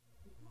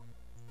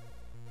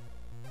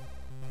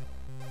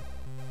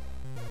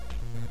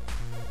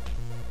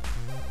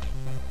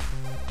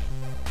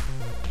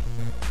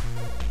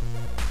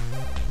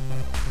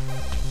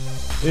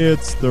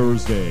It's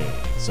Thursday,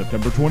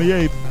 September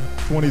 28th,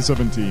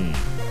 2017.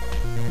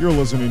 You're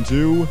listening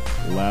to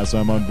Last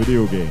Time on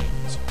Video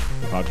Games,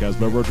 the podcast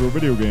about retro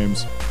video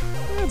games,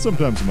 and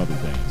sometimes some other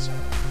things.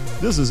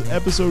 This is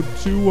episode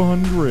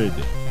 200.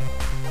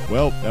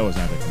 Well, that was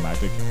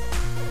Anticlimactic.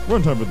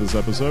 Runtime for this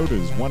episode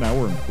is 1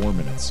 hour and 4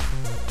 minutes.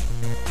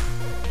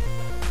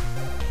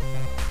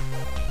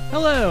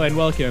 Hello and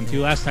welcome to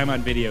Last Time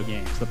on Video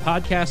Games, the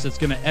podcast that's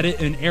going to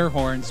edit in air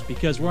horns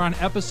because we're on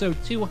episode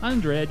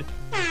 200.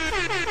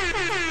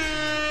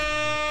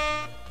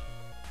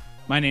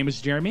 My name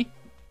is Jeremy.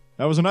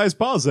 That was a nice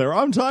pause there.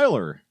 I'm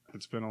Tyler.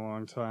 It's been a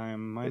long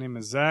time. My name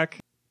is Zach.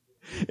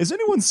 Is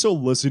anyone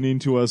still listening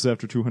to us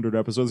after 200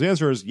 episodes? The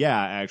answer is yeah,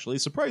 actually.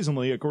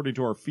 Surprisingly, according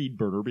to our feed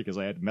burner, because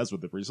I had to mess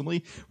with it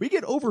recently, we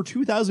get over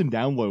 2,000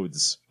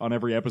 downloads on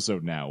every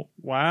episode now.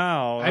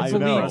 Wow, that's I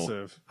know.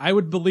 impressive. I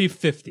would believe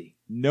 50.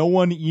 No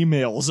one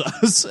emails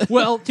us.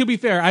 Well, to be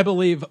fair, I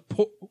believe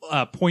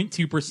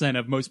 0.2%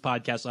 of most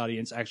podcast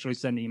audience actually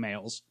send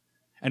emails,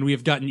 and we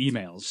have gotten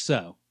emails,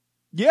 so...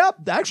 Yeah,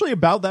 actually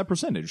about that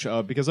percentage,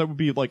 because that would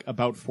be like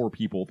about 4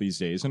 people these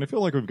days, and I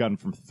feel like we've gotten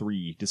from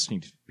 3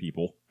 distinct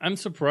people. I'm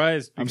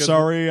surprised. I'm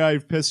sorry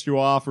I've pissed you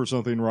off or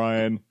something,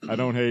 Ryan. I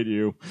don't hate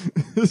you.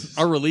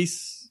 Our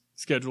release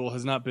schedule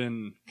has not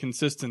been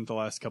consistent the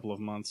last couple of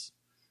months.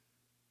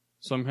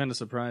 So I'm kind of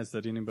surprised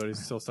that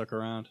anybody's still stuck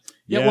around.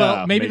 Yeah,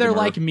 well, maybe they're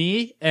like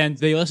me, and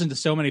they listen to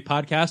so many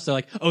podcasts, they're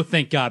like, oh,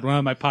 thank God, one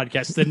of my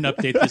podcasts didn't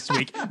update this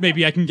week.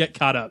 Maybe I can get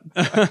caught up.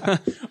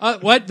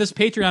 What? This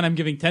Patreon I'm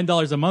giving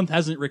 $10 a month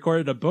hasn't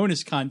recorded a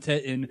bonus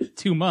content in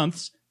 2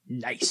 months.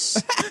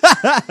 Nice.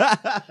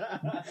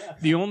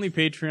 The only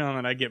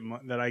Patreon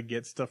that I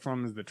get stuff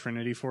from is the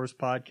Trinity Force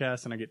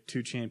podcast, and I get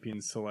 2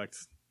 Champions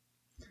Select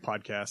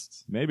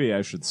podcasts. Maybe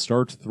I should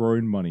start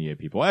throwing money at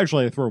people.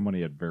 Actually, I throw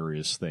money at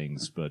various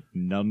things, but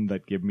none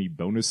that give me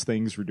bonus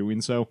things for doing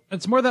so.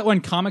 It's more that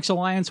when Comics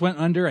Alliance went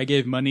under, I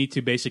gave money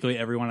to basically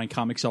everyone on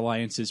Comics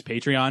Alliance's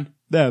Patreon.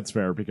 That's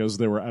fair, because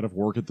they were out of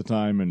work at the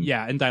time. And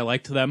yeah, and I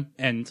liked them.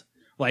 And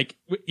like,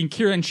 in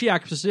Kieran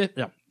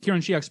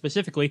Shiak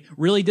specifically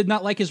really did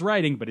not like his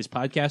writing, but his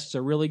podcasts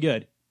are really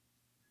good.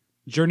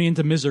 Journey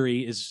into Misery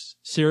is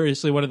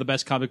seriously one of the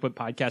best comic book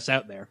podcasts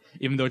out there,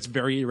 even though it's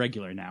very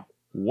irregular now.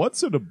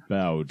 What's it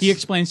about? He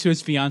explains to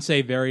his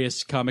fiancée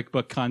various comic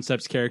book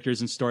concepts,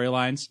 characters, and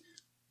storylines.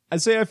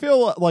 I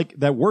feel like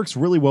that works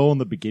really well in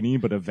the beginning,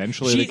 but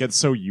eventually they get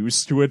so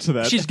used to it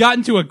that... She's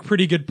gotten to a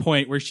pretty good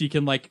point where she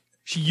can,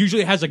 she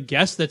usually has a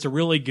guest that's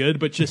really good,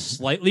 but just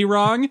slightly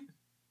wrong.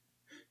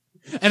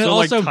 And so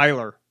also, like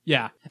Tyler.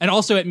 Yeah. And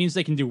also it means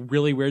they can do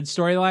really weird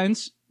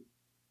storylines.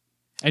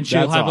 And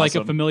she'll have,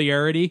 awesome. a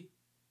familiarity.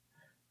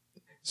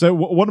 So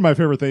one of my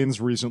favorite things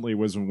recently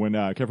was when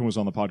Kevin was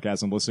on the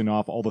podcast and listing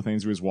off all the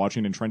things he was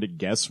watching and trying to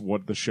guess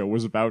what the show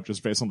was about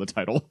just based on the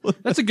title.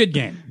 That's a good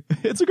game.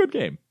 It's a good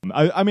game.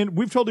 I mean,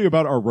 we've told you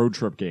about our road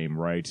trip game,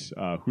 right?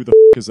 Who the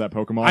is that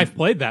Pokemon? I've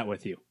played that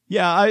with you.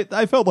 Yeah,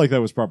 I felt like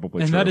that was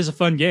probably and true. And that is a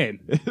fun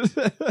game.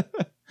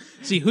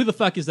 See, Who the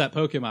Fuck is that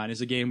Pokemon is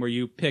a game where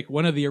you pick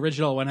one of the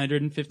original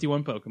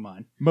 151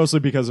 Pokemon. Mostly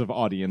because of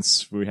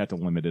audience. We had to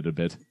limit it a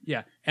bit.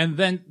 Yeah. And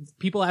then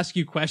people ask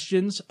you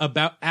questions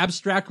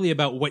abstractly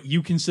about what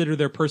you consider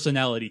their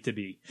personality to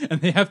be. And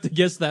they have to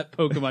guess that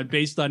Pokemon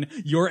based on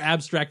your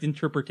abstract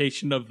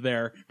interpretation of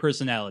their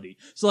personality.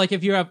 So like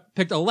if you have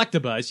picked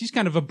Electabuzz, he's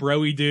kind of a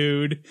bro-y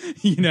dude,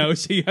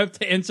 so you have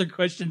to answer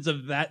questions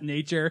of that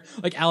nature.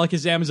 Like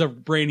Alakazam is a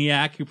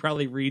brainiac who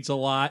probably reads a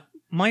lot.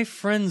 My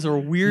friends are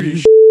weird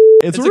as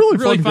It's a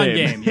really fun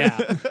game,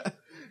 yeah.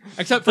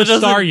 Except for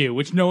Staryu,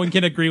 which no one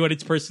can agree what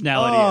its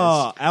personality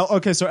is.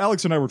 Okay, so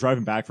Alex and I were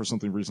driving back for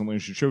something recently,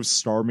 and she chose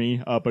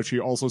Starmie, but she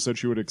also said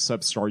she would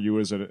accept Staryu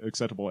as an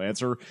acceptable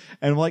answer.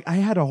 And I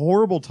had a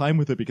horrible time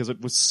with it because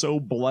it was so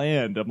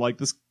bland. I'm like,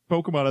 this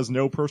Pokemon has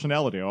no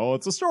personality. Oh,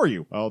 it's a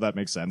Staryu. Oh, that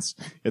makes sense.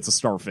 It's a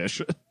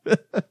starfish.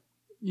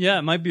 Yeah,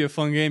 it might be a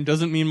fun game.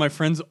 Doesn't mean my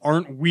friends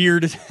aren't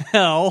weird as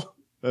hell.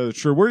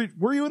 Sure.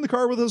 Were you in the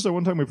car with us? At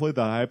one time we played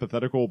the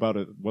hypothetical about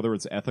whether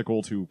it's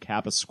ethical to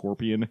cap a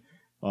scorpion,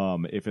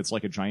 if it's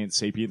like a giant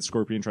sapient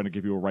scorpion trying to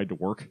give you a ride to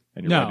work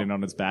and you're riding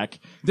on its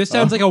back. This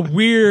sounds like a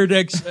weird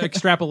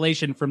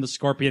extrapolation from the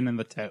scorpion and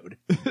the toad.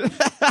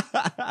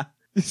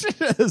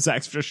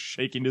 Zach's just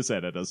shaking his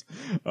head at us.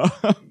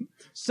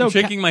 So I'm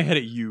shaking my head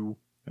at you.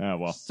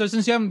 Well. So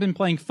since you haven't been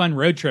playing fun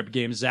road trip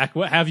games, Zach,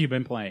 what have you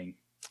been playing?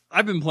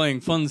 I've been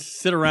playing fun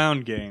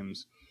sit-around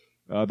games.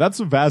 That's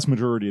the vast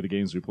majority of the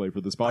games we play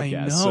for this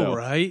podcast. I know,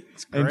 right?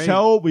 It's great.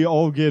 Until we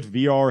all get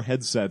VR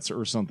headsets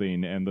or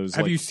something, and those.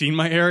 Have you seen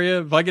my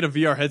area? If I get a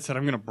VR headset,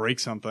 I'm going to break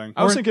something.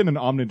 I was thinking an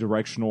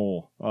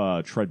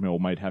omnidirectional treadmill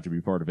might have to be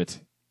part of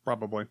it.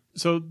 Probably.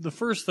 So the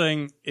first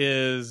thing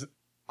is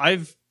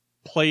I've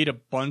played a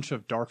bunch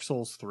of Dark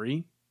Souls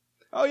 3.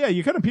 Oh yeah,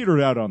 you kind of petered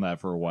out on that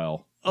for a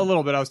while. A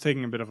little bit. I was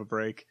taking a bit of a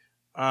break.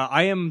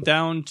 I am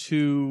down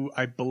to,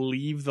 I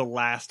believe, the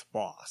last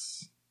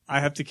boss. I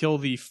have to kill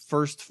the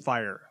first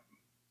fire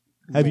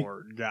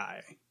lord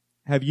guy.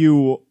 Have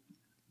you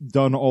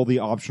done all the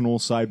optional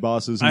side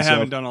bosses and I stuff?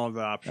 haven't done all of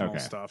the optional Okay.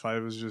 stuff. I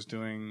was just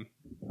doing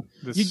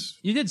this.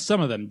 You did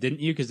some of them, didn't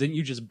you? Because didn't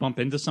you just bump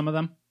into some of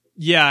them?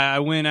 Yeah, I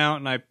went out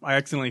and I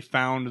accidentally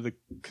found the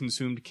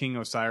consumed King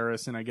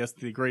Osiris, and I guess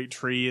the Great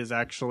Tree is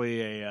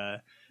actually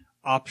a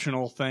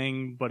optional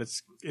thing, but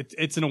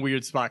it's in a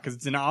weird spot because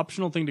it's an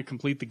optional thing to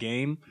complete the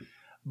game,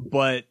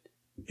 but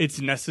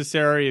it's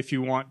necessary if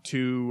you want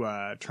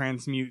to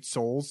transmute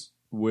souls.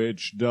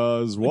 Which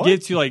does It what?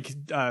 gives you like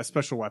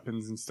special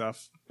weapons and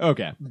stuff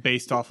Okay,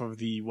 based off of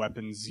the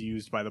weapons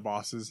used by the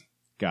bosses.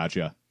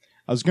 gotcha.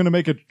 I was going to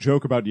make a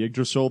joke about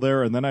Yggdrasil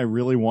there, and then I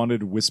really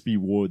wanted Wispy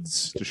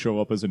Woods to show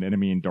up as an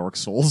enemy in Dark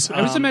Souls.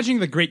 I was imagining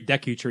the Great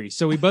Deku Tree,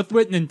 so we both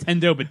went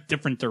Nintendo, but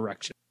different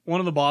direction.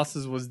 One of the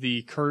bosses was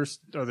the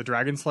cursed or the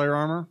Dragon Slayer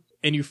armor,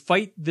 and you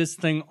fight this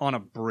thing on a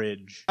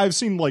bridge. I've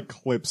seen like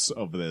clips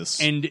of this.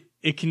 And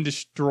it can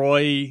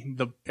destroy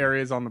the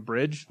areas on the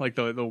bridge, like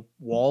the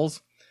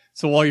walls.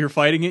 So while you're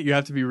fighting it, you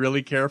have to be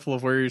really careful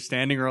of where you're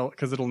standing, or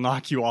because it'll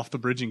knock you off the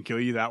bridge and kill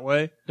you that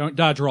way. Don't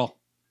dodge roll.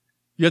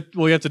 You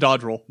have to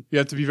dodge roll. You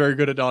have to be very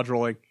good at dodge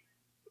rolling.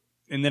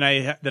 And then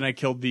I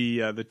killed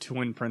the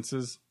twin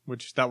princes,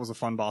 which that was a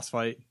fun boss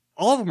fight.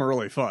 All of them are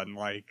really fun.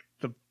 Like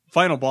the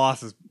final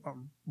boss is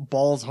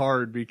balls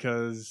hard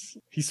because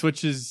he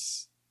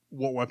switches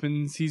what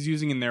weapons he's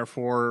using, and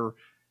therefore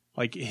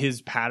like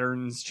his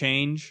patterns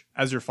change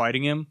as you're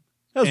fighting him.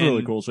 That's really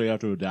And cool, so you have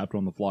to adapt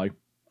on the fly.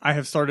 I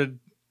have started,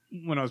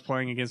 when I was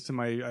playing against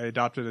him, I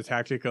adopted a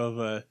tactic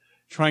of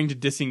trying to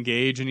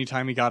disengage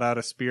anytime he got out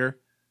a spear,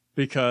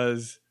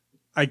 because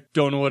I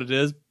don't know what it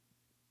is.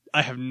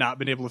 I have not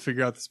been able to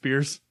figure out the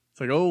spears.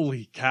 It's like,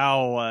 holy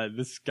cow,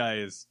 this guy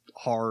is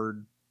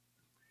hard.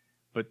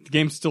 But the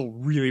game's still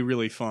really,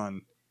 really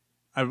fun.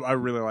 I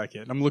really like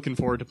it. I'm looking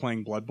forward to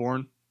playing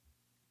Bloodborne.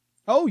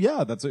 Oh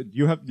yeah, that's it.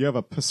 You have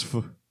a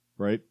PS4,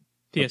 right?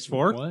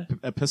 PS4? What?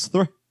 A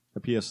PS3? A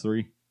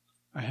PS3?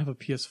 I have a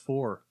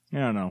PS4. I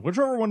don't know.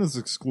 Whichever one is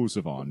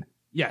exclusive on.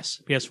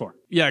 Yes, PS4.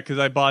 Yeah, because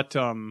I bought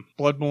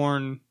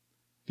Bloodborne,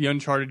 the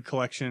Uncharted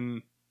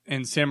collection,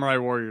 and Samurai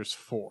Warriors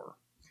 4.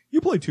 You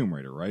play Tomb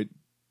Raider, right?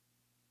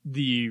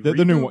 The new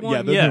reboot one.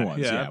 Yeah, the new ones.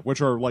 yeah. Yeah,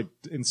 which are like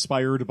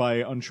inspired by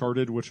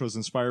Uncharted, which was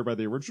inspired by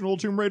the original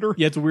Tomb Raider.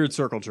 Yeah, it's a weird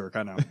circle jerk,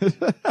 I know.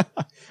 I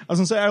was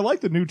gonna say I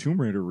like the new Tomb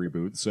Raider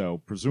reboot, so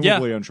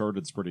presumably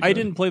Uncharted's pretty good. I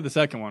didn't play the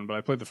second one, but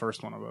I played the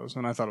first one of those,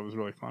 and I thought it was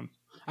really fun.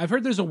 I've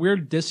heard there's a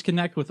weird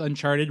disconnect with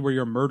Uncharted where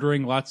you're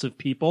murdering lots of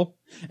people,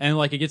 and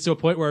like it gets to a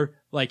point where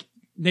like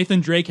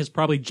Nathan Drake has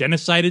probably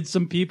genocided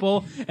some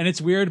people, and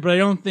it's weird, but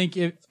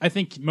I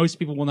think most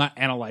people will not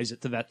analyze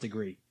it to that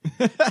degree.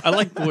 I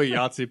like the way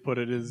Yahtzee put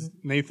it, is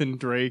Nathan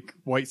Drake,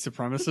 white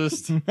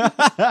supremacist.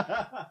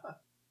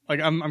 Like,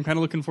 I'm kind of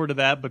looking forward to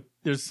that, but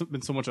there's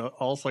been so much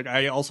else. Like,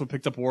 I also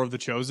picked up War of the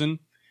Chosen,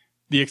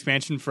 the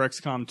expansion for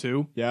XCOM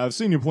 2. Yeah, I've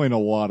seen you playing a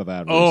lot of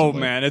that Oh,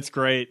 recently. man, it's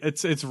great.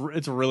 It's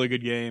a really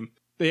good game.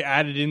 They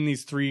added in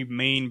these 3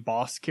 main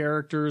boss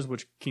characters,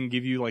 which can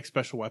give you, like,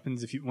 special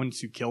weapons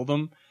once you kill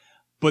them.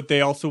 But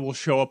they also will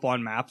show up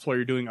on maps while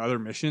you're doing other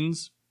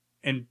missions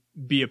and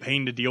be a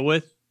pain to deal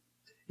with.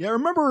 Yeah, I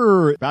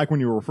remember back when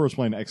you were first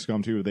playing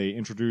XCOM 2, they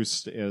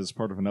introduced as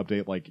part of an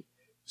update like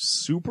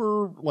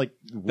super like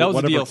That was a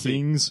whatever DLC.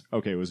 Kings.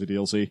 Okay, it was a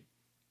DLC.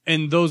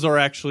 And those are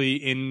actually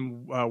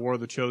in War of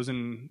the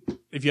Chosen.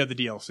 If you have the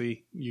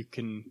DLC,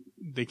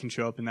 they can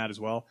show up in that as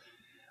well,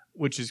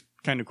 which is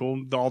kind of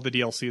cool. All the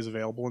DLC is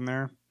available in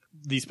there.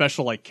 The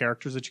special like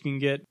characters that you can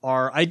get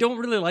are, I don't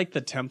really like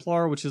the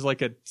Templar, which is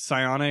like a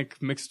psionic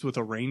mixed with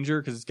a ranger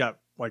because it's got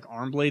like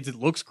arm blades. It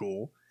looks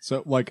cool.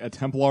 So like a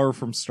Templar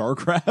from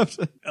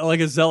StarCraft.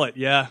 Like a zealot,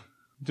 yeah.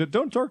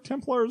 Don't Dark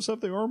Templars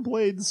have the arm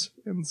blades?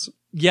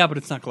 Yeah, but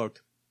it's not cloaked.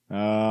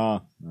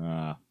 And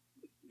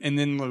And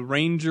then the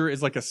ranger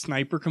is like a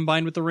sniper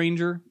combined with the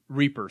ranger.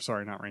 Reaper,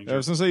 sorry, not I ranger.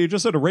 was gonna say you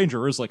just said a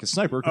ranger is like a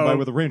sniper combined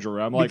with a ranger.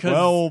 I'm like, because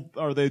well,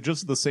 are they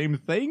just the same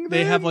thing? They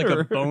then, have like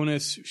or? a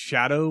bonus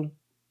shadow.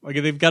 Like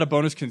they've got a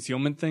bonus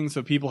concealment thing,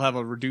 so people have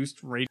a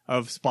reduced rate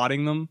of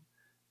spotting them,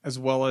 as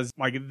well as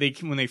like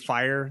when they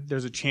fire,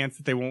 there's a chance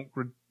that they won't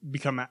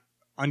become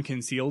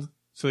unconcealed,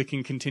 so they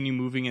can continue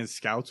moving as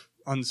scouts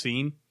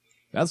unseen.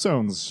 That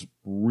sounds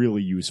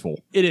really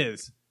useful. It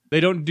is. They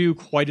don't do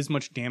quite as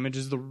much damage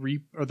as the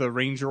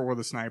ranger or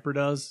the sniper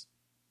does,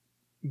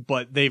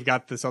 but they've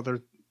got this other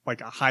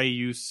like a high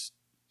use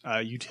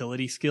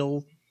utility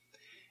skill.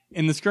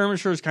 And the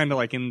skirmisher is kind of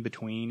like in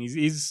between.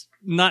 He's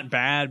not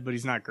bad, but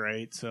he's not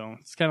great. So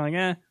it's kind of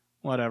like,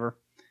 whatever.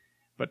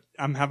 But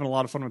I'm having a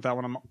lot of fun with that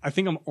one. I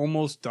think I'm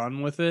almost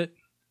done with it.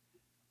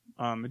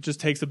 It just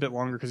takes a bit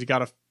longer because you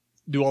got to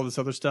do all this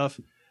other stuff.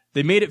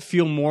 They made it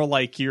feel more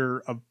like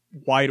you're a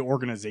wide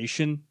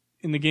organization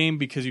in the game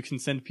because you can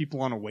send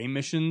people on away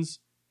missions,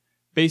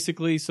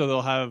 basically. So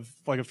they'll have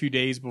like a few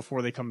days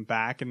before they come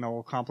back and they'll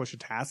accomplish a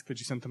task that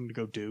you sent them to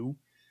go do.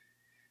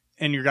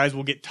 And your guys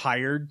will get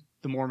tired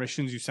the more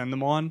missions you send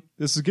them on.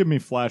 This is giving me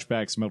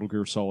flashbacks Metal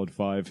Gear Solid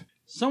 5.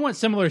 Somewhat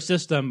similar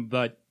system,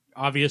 but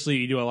obviously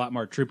you do a lot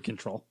more troop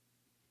control.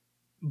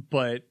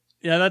 But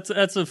yeah, that's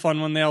a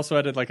fun one. They also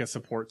added like a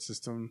support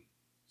system.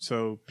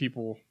 so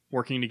people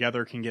working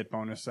together can get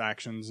bonus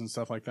actions and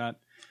stuff like that.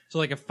 So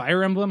like a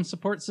Fire Emblem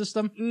support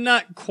system?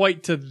 Not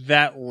quite to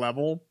that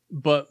level,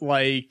 but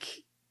like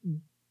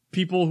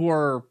people who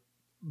are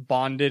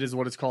bonded is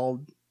what it's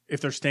called.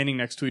 If they're standing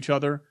next to each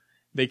other,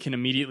 they can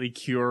immediately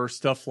cure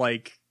stuff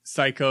like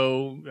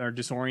psycho or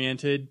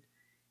disoriented,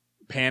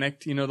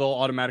 panicked. They'll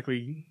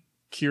automatically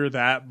cure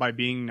that by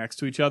being next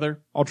to each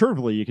other.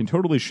 Alternatively, you can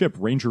totally ship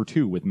Ranger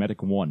 2 with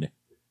Medic 1.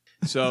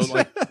 So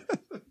like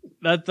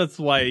that's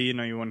why you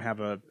wouldn't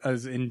have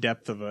as in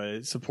depth of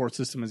a support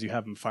system as you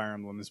have in Fire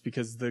Emblem, is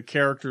because the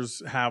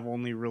characters have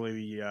only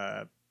really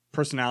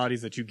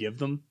personalities that you give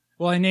them.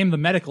 Well, I named the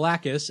medic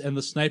Lacus and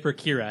the sniper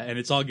Kira, and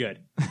it's all good.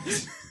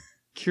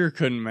 Kira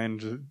couldn't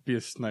manage to be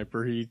a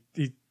sniper.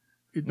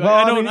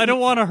 Well, I don't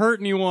want to hurt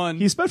anyone.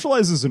 He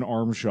specializes in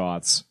arm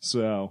shots,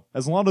 so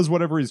as long as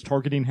whatever he's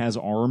targeting has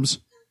arms.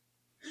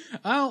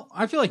 Well,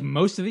 I feel like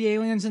most of the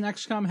aliens in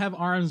XCOM have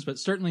arms, but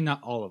certainly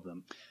not all of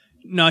them.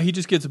 No, he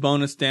just gets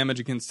bonus damage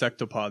against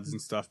sectopods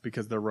and stuff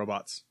because they're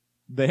robots.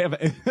 They have.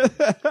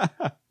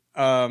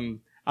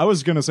 I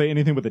was gonna say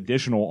anything with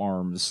additional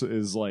arms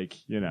is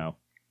like, you got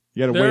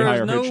a way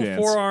higher hit chance. There's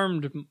no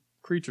four-armed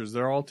creatures.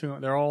 They're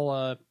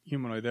all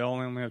humanoid. They all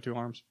only have 2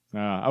 arms.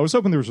 I was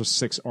hoping there was just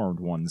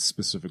 6-armed ones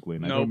specifically,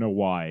 and I don't know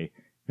why.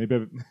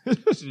 Maybe.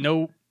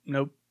 Nope.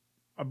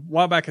 A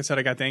while back, I said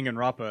I got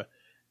Danganronpa,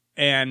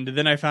 and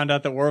then I found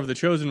out that War of the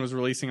Chosen was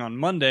releasing on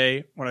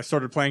Monday. When I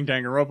started playing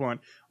Danganronpa, I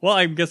went, well,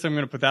 I guess I'm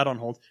going to put that on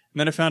hold. And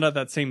then I found out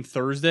that same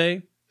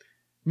Thursday,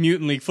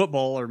 Mutant League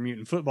Football or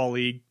Mutant Football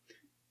League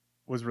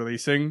was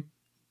releasing.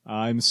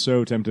 I'm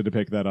so tempted to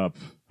pick that up.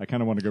 I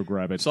kind of want to go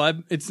grab it.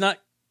 So it's not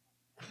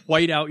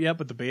quite out yet,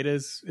 but the beta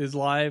is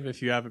live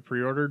if you have it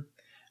pre-ordered.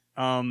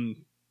 The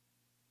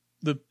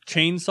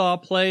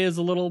chainsaw play is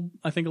a little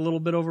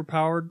bit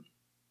overpowered.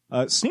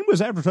 Steam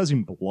was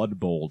advertising Blood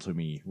Bowl to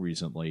me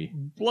recently.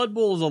 Blood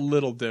Bowl is a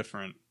little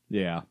different.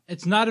 Yeah.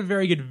 It's not a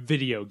very good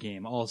video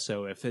game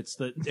also if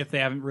they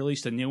haven't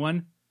released a new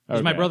one.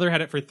 Because my Okay. brother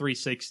had it for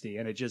 360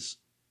 and it just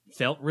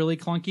felt really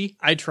clunky.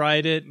 I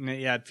tried it and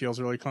it feels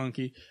really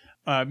clunky.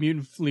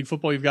 Mutant League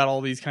Football, you've got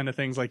all these kind of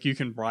things like you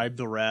can bribe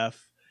the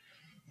ref,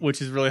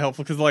 which is really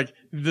helpful because like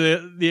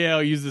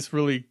I'll use this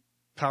really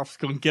powerful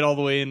skill and get all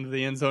the way into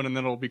the end zone and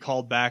then it'll be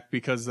called back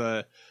because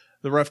the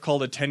ref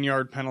called a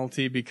 10-yard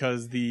penalty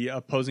because the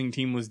opposing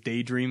team was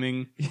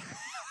daydreaming.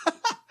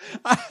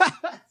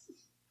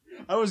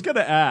 I was going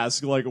to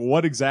ask, like,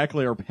 what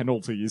exactly are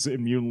penalties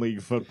in Mutant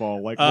League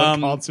Football? Like, what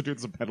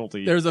constitutes a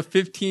penalty? There's a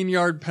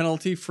 15-yard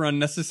penalty for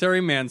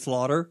unnecessary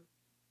manslaughter.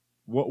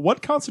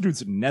 What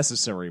constitutes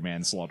necessary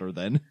manslaughter,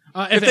 then?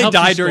 If they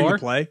die during the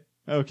play.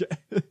 Okay.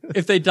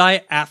 If they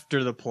die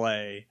after the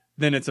play,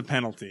 then it's a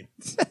penalty.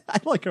 I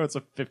like how it's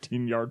a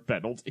 15-yard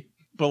penalty.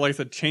 But like I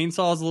said,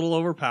 chainsaw is a little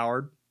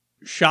overpowered.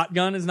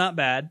 Shotgun is not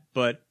bad,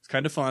 but it's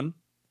kind of fun.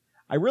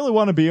 I really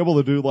want to be able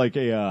to do, like,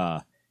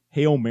 a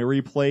Hail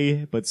Mary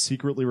play, but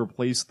secretly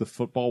replace the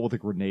football with a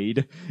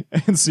grenade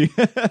and see.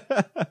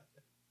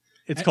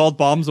 It's called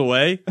Bombs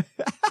Away.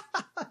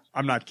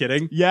 I'm not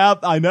kidding. Yeah,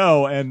 I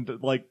know, and,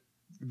 like,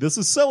 this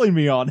is selling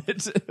me on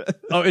it.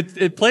 Oh,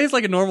 it plays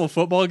like a normal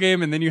football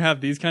game, and then you have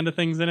these kind of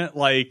things in it,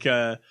 like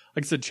I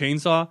said,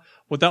 chainsaw.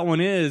 What that one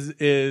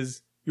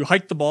is you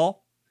hike the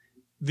ball,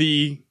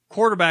 the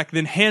quarterback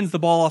then hands the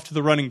ball off to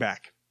the running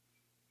back,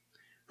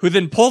 who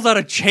then pulls out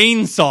a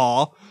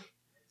chainsaw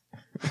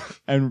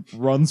and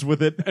runs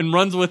with it. And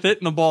runs with it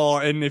in the ball,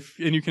 and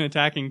you can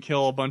attack and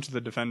kill a bunch of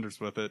the defenders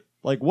with it.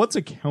 Like, what's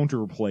a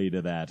counterplay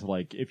to that?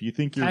 Like, if you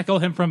think you're Tackle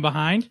him from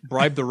behind?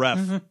 Bribe the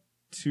ref.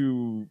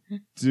 to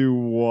do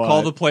what?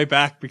 Call the play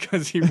back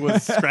because he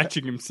was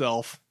scratching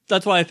himself.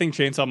 That's why I think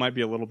chainsaw might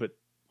be a little bit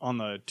on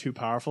the too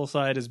powerful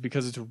side, is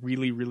because it's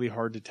really, really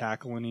hard to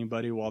tackle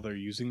anybody while they're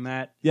using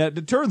that. Yeah,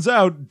 it turns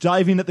out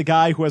diving at the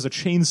guy who has a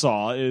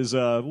chainsaw is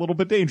a little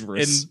bit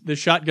dangerous. In the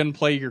shotgun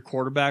play, your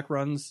quarterback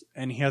runs,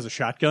 and he has a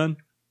shotgun.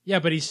 Yeah,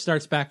 but he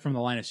starts back from the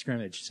line of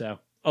scrimmage, so.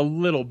 A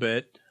little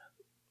bit.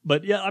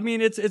 But yeah, I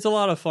mean, it's a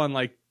lot of fun.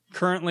 Like,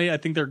 currently, I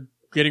think they're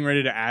getting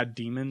ready to add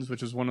demons,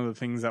 which is one of the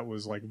things that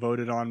was like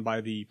voted on by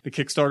the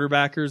Kickstarter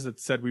backers that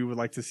said we would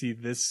like to see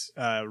this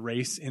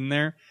race in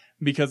there.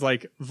 Because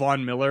like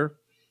Von Miller,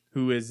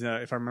 who is,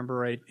 if I remember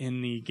right,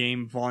 in the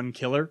game Von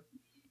Killer,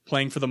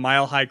 playing for the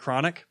Mile High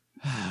Chronic,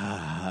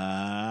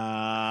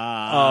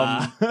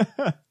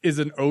 is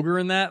an ogre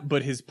in that,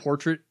 but his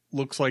portrait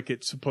looks like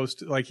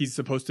he's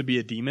supposed to be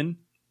a demon.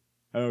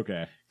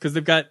 Okay. Because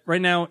they've got,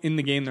 right now in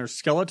the game, there's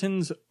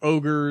skeletons,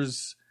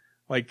 ogres,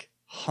 like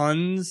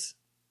Huns.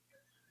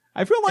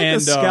 I feel like the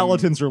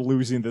skeletons are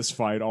losing this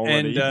fight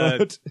already. And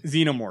but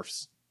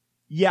xenomorphs.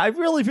 Yeah, I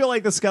really feel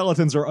like the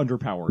skeletons are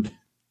underpowered.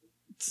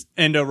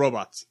 And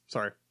robots.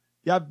 Sorry.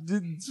 Yeah,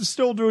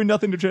 still doing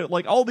nothing to change.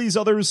 Like, all these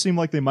others seem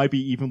like they might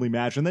be evenly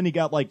matched, and then you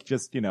got, like,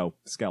 just,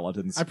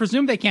 skeletons. I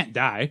presume they can't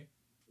die.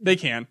 They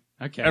can.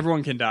 Okay.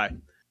 Everyone can die.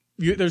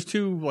 There's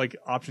two, like,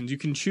 options. You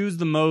can choose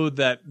the mode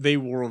that they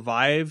will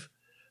revive,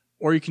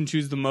 or you can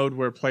choose the mode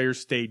where players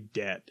stay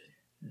dead.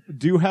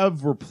 Do you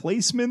have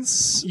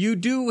replacements? You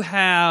do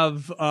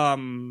have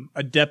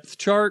a depth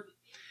chart,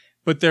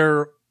 but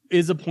there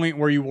is a point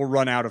where you will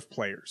run out of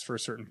players for a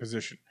certain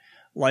position.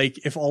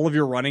 Like, if all of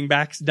your running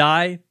backs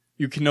die,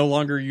 you can no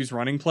longer use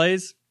running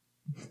plays.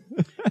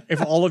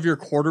 If all of your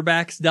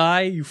quarterbacks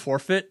die, you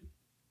forfeit.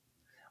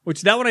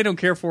 Which, that one I don't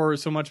care for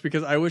so much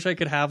because I wish I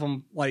could have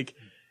them, like,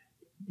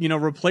 you know,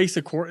 replace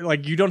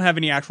like, you don't have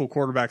any actual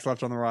quarterbacks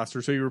left on the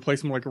roster, so you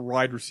replace them like a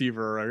wide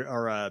receiver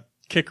or a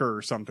kicker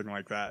or something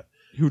like that.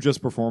 Who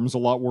just performs a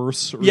lot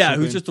worse? Yeah,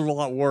 who's just a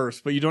lot worse,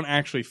 but you don't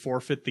actually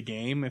forfeit the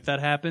game if that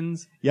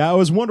happens. Yeah, I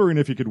was wondering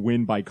if you could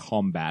win by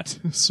combat,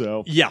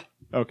 so... Yeah.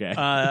 Okay.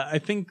 I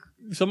think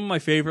some of my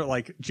favorite,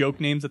 like, joke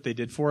names that they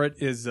did for it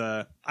is,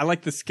 I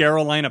like the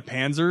Carolina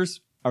Panzers.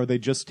 Are they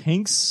just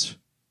tanks?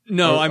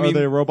 No, I mean... Are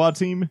they a robot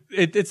team?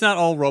 It's not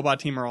all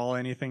robot team or all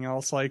anything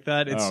else like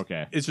that.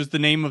 Okay. It's just the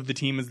name of the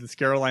team is the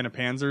Carolina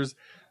Panzers.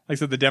 Like I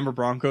said, the Denver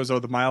Broncos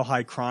are the Mile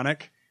High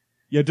Chronic.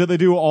 Yeah, do they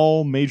do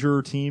all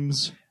major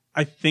teams?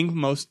 I think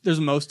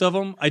there's most of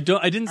them. I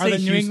didn't say Are the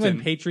Houston. New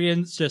England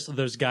Patriots just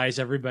those guys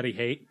everybody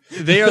hate?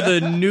 They are the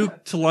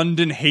nuked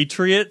London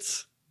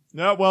Hatriots.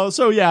 No, well,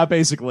 so yeah,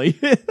 basically.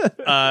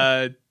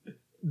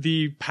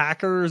 The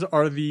Packers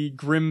are the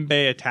Grim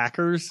Bay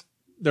Attackers.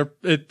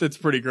 It's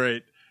pretty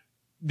great.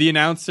 The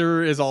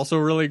announcer is also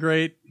really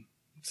great.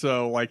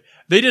 So, like,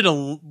 they did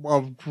a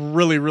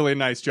really, really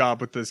nice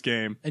job with this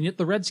game. And yet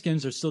the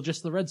Redskins are still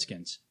just the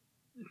Redskins.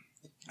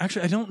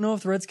 Actually, I don't know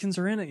if the Redskins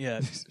are in it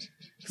yet.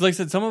 Because, like I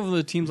said, some of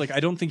the teams, like, I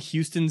don't think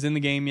Houston's in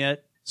the game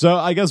yet. So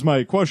I guess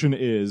my question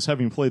is,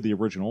 having played the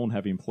original and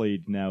having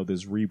played now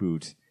this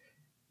reboot,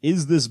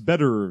 is this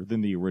better than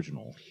the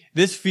original?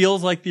 This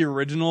feels like the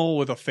original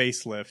with a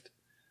facelift.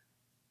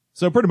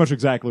 So pretty much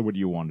exactly what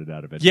you wanted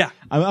out of it. Yeah.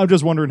 I'm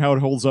just wondering how it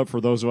holds up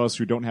for those of us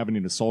who don't have any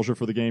nostalgia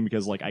for the game,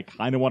 because like I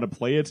kind of want to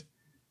play it.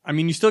 I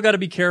mean, you still got to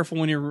be careful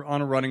when you're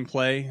on a running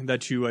play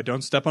that you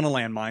don't step on a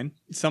landmine.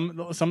 Some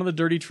of the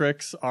dirty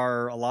tricks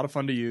are a lot of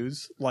fun to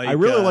use. Like I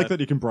really like that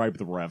you can bribe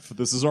the ref.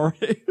 This is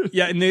already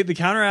yeah, and the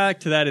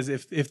counteract to that is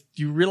if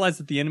you realize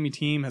that the enemy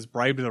team has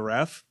bribed the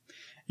ref,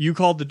 you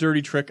call the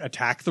dirty trick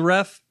attack the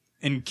ref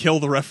and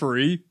kill the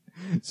referee.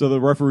 So the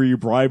referee you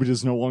bribed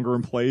is no longer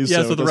in play.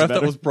 Yeah, so the ref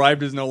matter. that was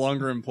bribed is no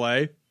longer in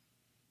play.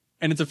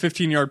 And it's a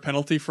 15-yard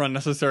penalty for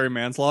unnecessary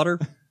manslaughter.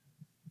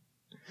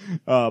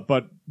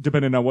 But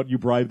depending on what you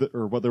bribed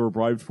or what they were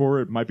bribed for,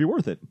 it might be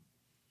worth it.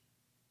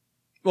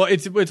 Well,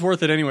 it's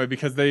worth it anyway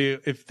because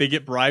if they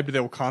get bribed, they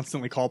will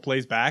constantly call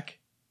plays back.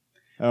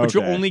 Okay. But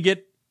you'll only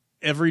get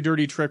every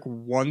dirty trick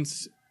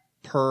once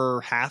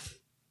per half.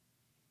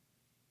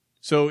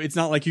 So it's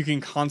not like you can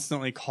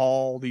constantly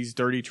call these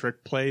dirty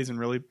trick plays and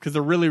really, because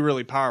they're really,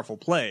 really powerful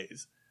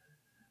plays.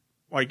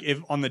 Like if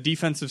on the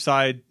defensive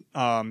side,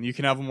 you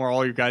can have them where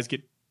all your guys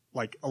get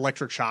like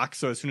electric shock.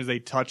 So as soon as they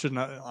touch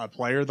a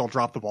player, they'll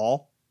drop the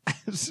ball.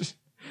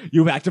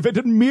 You've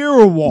activated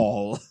mirror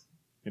wall.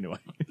 Anyway.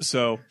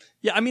 So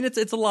yeah, I mean,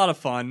 it's a lot of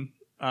fun.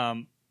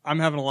 I'm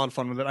having a lot of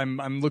fun with it.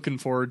 I'm looking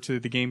forward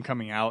to the game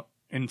coming out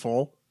in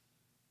full.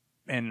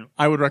 And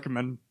I would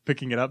recommend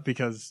picking it up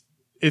because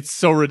it's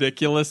so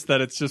ridiculous that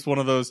it's just one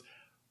of those,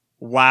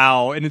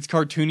 wow. And it's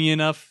cartoony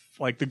enough.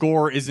 Like the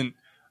gore isn't,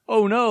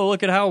 oh no,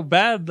 look at how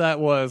bad that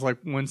was. Like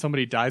when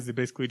somebody dies, they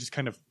basically just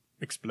kind of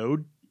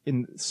explode.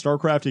 In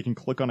StarCraft, you can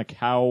click on a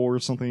cow or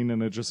something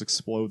and it just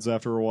explodes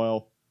after a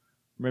while.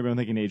 Maybe I'm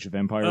thinking Age of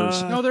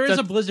Empires. No, there is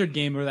a Blizzard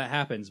game where that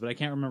happens, but I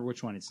can't remember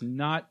which one. It's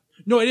not.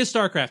 No, it is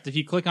StarCraft. If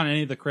you click on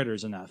any of the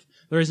critters enough,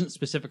 there isn't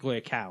specifically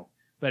a cow,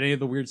 but any of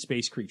the weird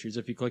space creatures,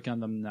 if you click on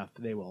them enough,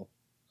 they will.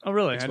 Oh,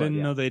 really? Explode, I didn't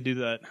yeah. know they do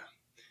that.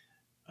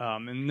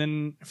 And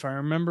then, if I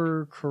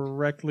remember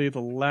correctly,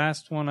 the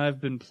last one I've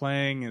been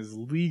playing is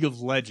League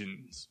of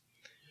Legends.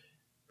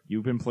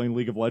 You've been playing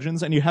League of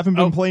Legends, and you haven't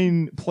been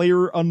playing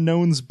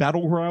PlayerUnknown's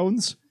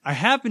Battlegrounds? I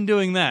have been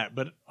doing that,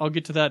 but I'll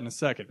get to that in a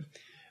second.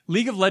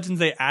 League of Legends,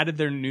 they added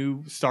their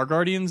new Star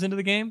Guardians into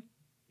the game.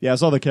 Yeah, I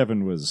saw that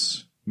Kevin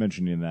was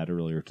mentioning that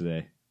earlier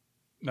today.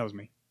 That was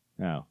me.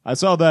 Oh, I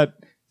saw that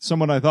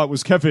someone I thought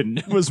was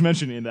Kevin was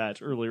mentioning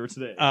that earlier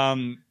today.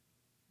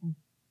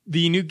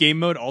 The new game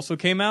mode also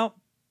came out,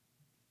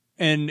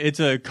 and it's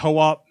a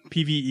co-op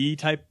PvE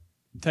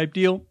type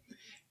deal,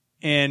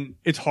 and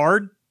it's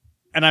hard,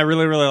 and I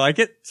really, really like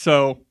it.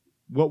 So,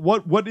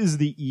 what is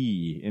the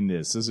E in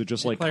this? Is it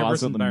just like Player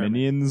versus constant environment.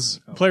 minions?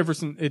 player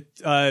person,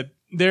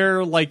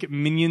 they're like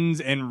minions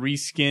and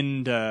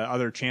reskinned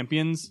other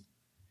champions.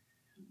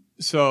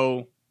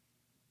 So,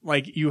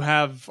 like you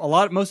have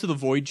most of the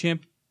Void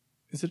champ.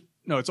 Is it?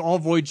 No, it's all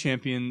Void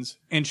champions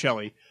and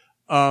Shelly,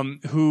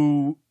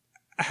 who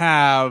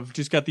have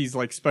just got these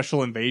like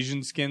special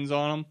invasion skins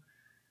on them.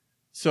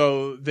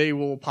 So they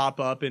will pop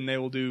up and they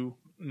will do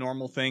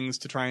normal things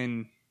to try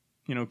and,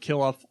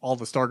 kill off all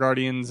the Star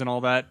Guardians and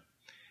all that.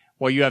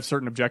 While you have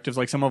certain objectives,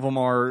 like some of them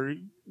are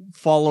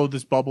follow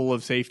this bubble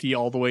of safety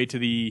all the way to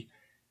the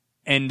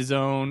end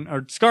zone.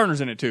 Or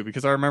Skarner's in it too,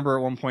 because I remember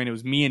at one point it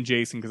was me and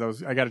Jason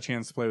because I got a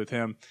chance to play with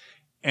him.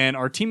 And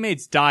our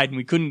teammates died and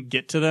we couldn't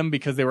get to them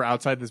because they were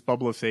outside this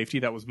bubble of safety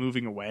that was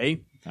moving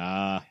away.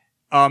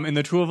 And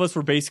the two of us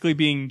were basically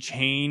being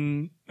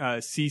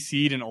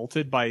CC'd and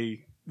ulted by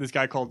this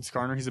guy called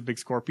Skarner. He's a big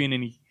scorpion,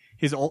 and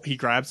he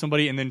grabs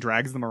somebody and then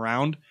drags them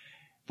around.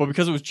 But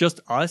because it was just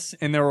us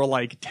and there were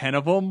like 10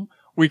 of them,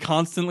 we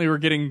constantly were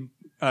getting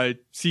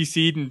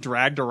CC'd and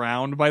dragged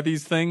around by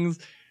these things.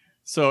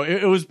 So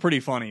it was pretty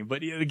funny.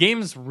 But the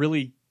game is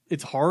really,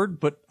 it's hard,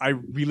 but I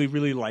really,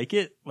 really like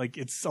it. Like,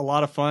 it's a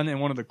lot of fun,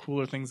 and one of the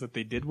cooler things that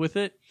they did with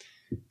it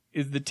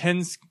is the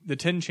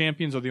 10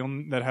 champions are the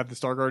only that have the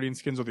Star Guardian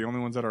skins are the only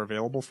ones that are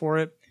available for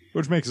it.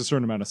 Which makes a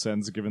certain amount of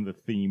sense given the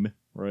theme,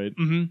 right?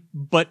 Mm-hmm.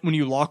 But when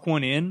you lock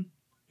one in,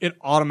 it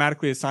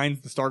automatically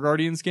assigns the Star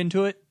Guardian skin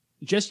to it.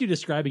 Just you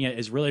describing it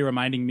is really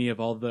reminding me of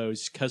all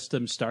those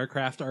custom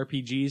StarCraft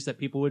RPGs that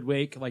people would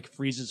make, like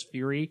Frieza's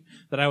Fury,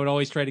 that I would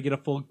always try to get a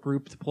full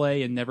group to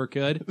play and never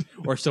could,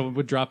 or someone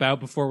would drop out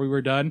before we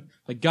were done.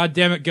 Like, God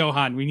damn it,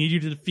 Gohan, we need you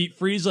to defeat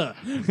Frieza.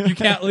 You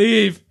can't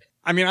leave.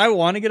 I mean, I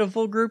want to get a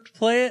full group to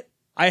play it.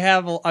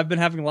 I've been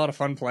having a lot of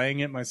fun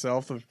playing it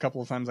myself. A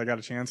couple of times I got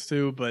a chance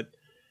to, but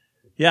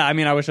yeah, I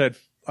mean, I wish I had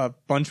a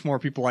bunch more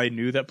people I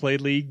knew that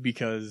played League,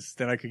 because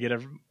then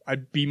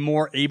I'd be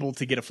more able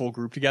to get a full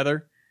group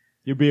together.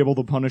 You'd be able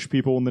to punish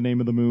people in the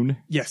name of the moon?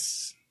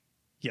 Yes.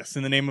 Yes,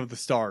 in the name of the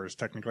stars,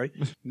 technically.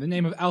 In the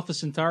name of Alpha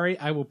Centauri,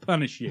 I will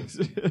punish you.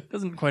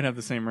 Doesn't quite have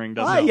the same ring,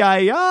 does it?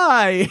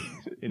 Aye.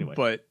 Anyway.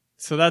 But,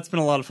 so that's been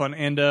a lot of fun.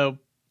 And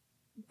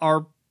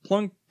our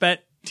Plunk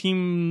Bet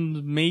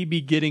team may be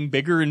getting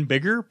bigger and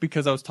bigger,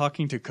 because I was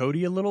talking to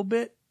Cody a little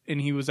bit,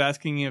 and he was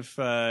asking if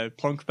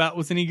Plunk Bet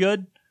was any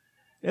good.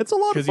 It's a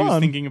lot of fun. Because he was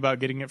thinking about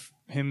getting it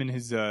him and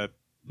his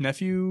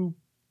nephew,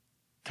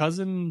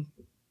 cousin,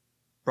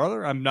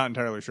 brother? I'm not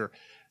entirely sure.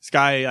 This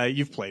guy,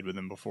 you've played with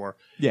him before.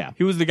 Yeah.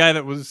 He was the guy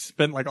that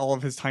spent like all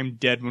of his time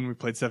dead when we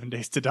played 7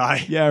 Days to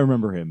Die. Yeah, I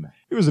remember him.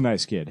 He was a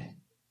nice kid.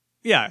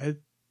 Yeah.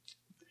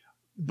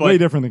 Way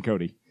different than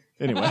Cody.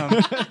 Anyway.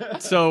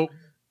 So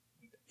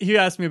he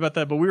asked me about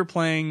that, but we were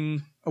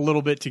playing a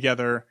little bit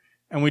together,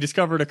 and we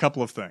discovered a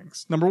couple of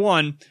things. Number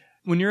one,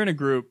 when you're in a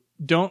group,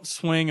 don't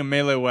swing a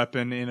melee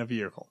weapon in a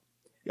vehicle.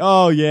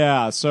 Oh,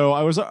 yeah. So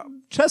I was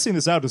testing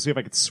this out to see if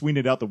I could swing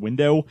it out the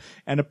window.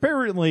 And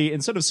apparently,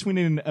 instead of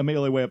swinging a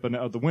melee weapon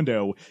out the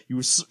window,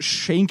 you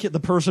shank the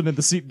person in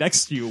the seat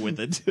next to you with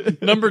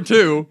it. Number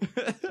two,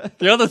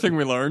 the other thing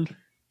we learned,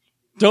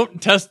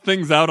 don't test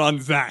things out on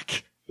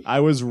Zach.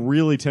 I was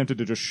really tempted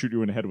to just shoot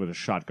you in the head with a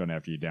shotgun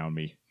after you downed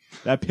me.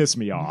 That pissed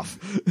me off.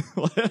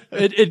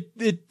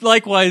 It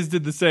likewise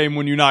did the same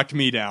when you knocked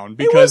me down.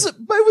 Because it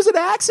was an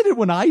accident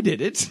when I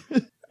did it.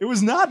 It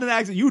was not an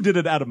accident. You did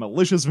it out of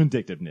malicious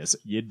vindictiveness,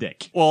 you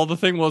dick. Well, the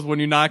thing was, when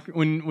you knocked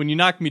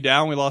me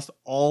down, we lost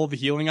all the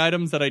healing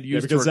items that I'd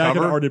used to recover. Because Zach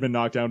had already been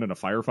knocked down in a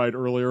firefight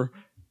earlier.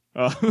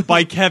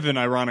 By Kevin,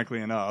 ironically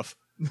enough.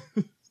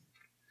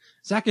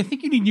 Zach, I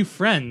think you need new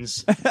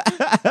friends.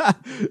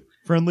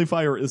 Friendly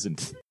fire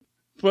isn't.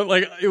 But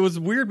like, it was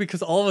weird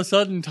because all of a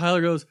sudden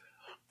Tyler goes,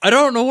 I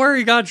don't know where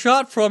he got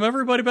shot from.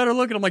 Everybody better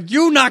look at him. Like,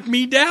 you knocked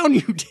me down,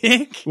 you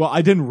dick. Well,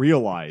 I didn't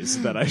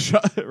realize that I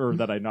shot, or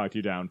that I knocked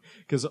you down.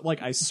 Because, like,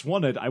 I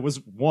swung it. I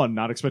was,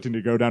 not expecting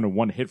to go down to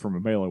one hit from a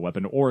melee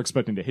weapon, or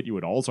expecting to hit you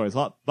at all. So I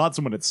thought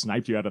someone had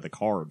sniped you out of the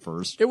car at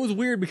first. It was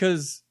weird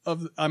because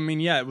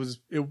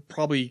it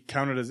probably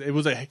counted as a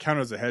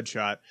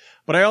headshot.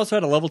 But I also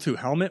had a level 2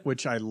 helmet,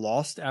 which I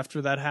lost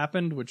after that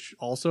happened, which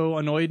also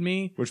annoyed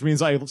me. Which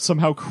means I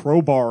somehow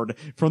crowbarred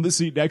from the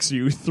seat next to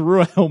you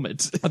through a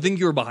helmet. I think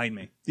you were behind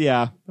me.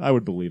 Yeah, I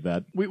would believe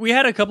that. We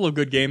had a couple of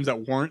good games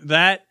that weren't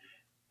that.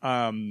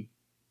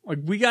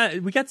 Did we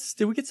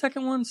get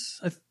second once?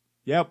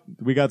 Yep,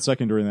 we got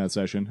second during that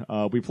session.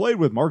 We played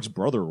with Mark's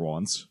brother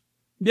once.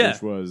 Yeah.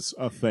 Which was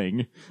a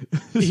thing.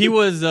 He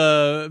was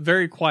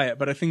very quiet,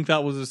 but I think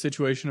that was a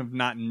situation of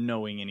not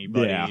knowing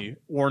anybody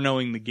or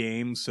knowing the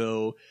game,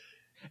 so...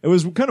 It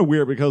was kind of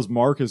weird because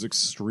Mark is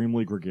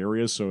extremely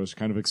gregarious, so I was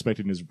kind of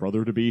expecting his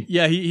brother to be.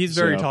 Yeah, he's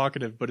very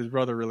talkative, but his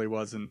brother really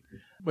wasn't.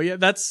 But yeah,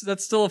 that's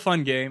still a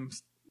fun game.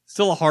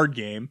 Still a hard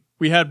game.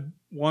 We had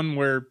one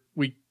where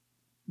we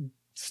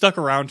stuck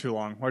around too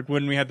long. Like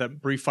when we had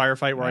that brief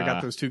firefight where I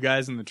got those two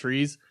guys in the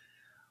trees.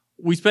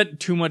 We spent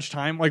too much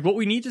time. Like what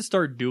we need to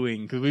start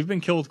doing, because we've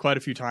been killed quite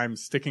a few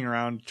times sticking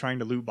around trying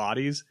to loot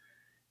bodies,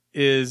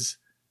 is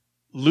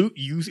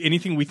use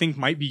anything we think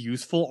might be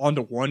useful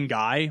onto one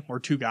guy or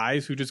two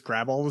guys who just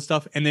grab all the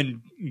stuff and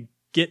then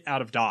get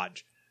out of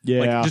dodge.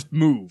 Yeah. Like just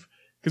move.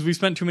 Because we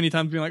spent too many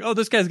times being like, oh,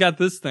 this guy's got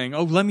this thing.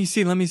 Oh, let me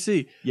see.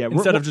 Yeah,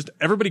 Instead of just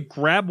everybody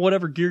grab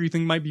whatever gear you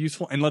think might be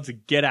useful and let's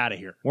get out of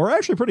here. We're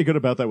actually pretty good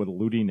about that with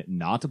looting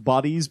not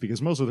bodies,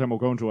 because most of the time we'll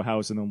go into a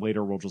house and then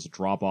later we'll just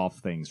drop off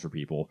things for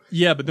people.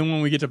 Yeah, but then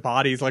when we get to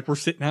bodies, like we're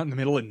sitting out in the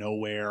middle of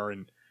nowhere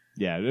and...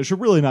 Yeah, it should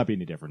really not be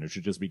any different. It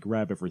should just be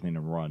grab everything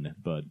and run,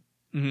 but...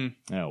 Oh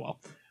well.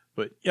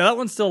 But yeah, that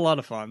one's still a lot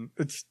of fun.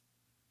 It's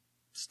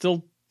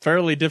still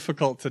fairly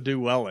difficult to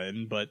do well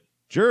in, but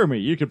Jeremy,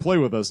 you can play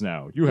with us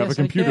now. You have Yes,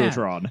 a I can.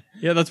 Computertron.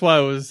 Yeah, that's why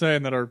I was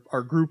saying that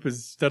our group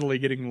is steadily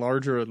getting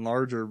larger and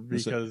larger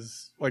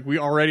because like we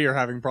already are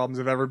having problems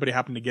if everybody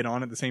happened to get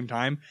on at the same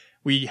time.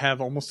 We have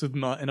almost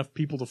enough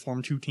people to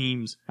form 2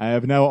 teams. I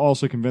have now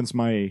also convinced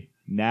my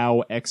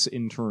now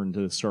ex-intern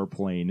to start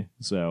playing,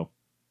 so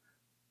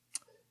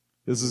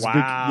this is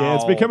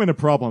it's becoming a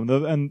problem.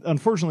 And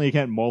unfortunately, you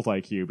can't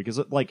multi-queue because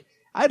like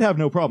I'd have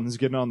no problems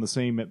getting on the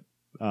same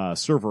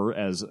server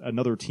as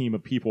another team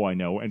of people I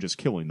know and just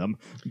killing them.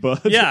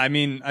 But yeah, I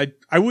mean,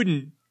 I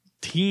wouldn't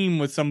team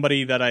with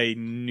somebody that I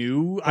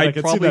knew. I'd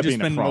probably just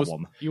spend most.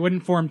 You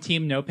wouldn't form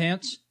Team No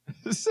Pants?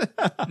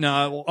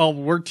 No,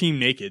 we're team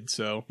naked,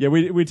 so yeah,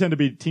 we tend to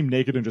be team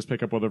naked and just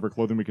pick up whatever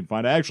clothing we can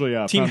find. I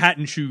actually team hat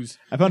and shoes.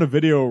 I found a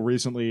video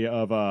recently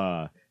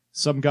of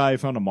some guy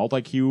found a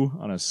multi-queue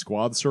on a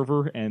squad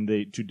server, and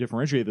to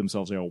differentiate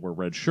themselves, they all wear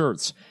red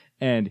shirts.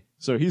 And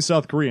so he's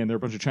South Korean. There are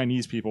a bunch of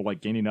Chinese people like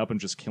gaining up and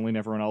just killing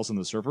everyone else in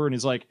the server. And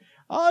he's like,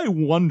 I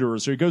wonder.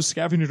 So he goes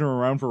scavenging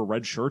around for a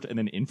red shirt and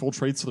then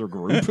infiltrates their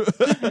group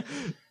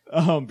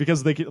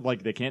because they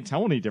can't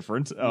tell any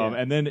different.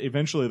 And then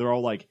eventually they're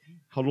all like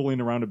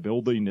huddling around a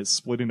building, it's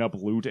splitting up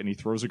loot, and he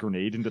throws a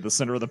grenade into the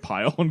center of the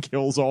pile and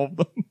kills all of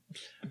them.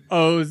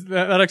 Oh,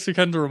 that actually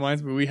kind of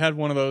reminds me. We had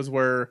one of those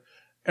where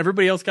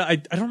everybody else got. I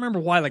don't remember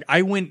why. Like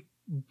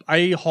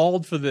I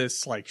hauled for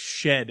this like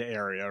shed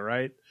area,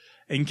 right?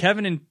 And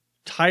Kevin and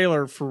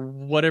Tyler, for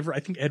whatever, I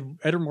think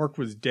Ed or Mark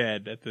was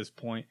dead at this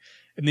point.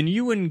 And then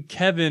you and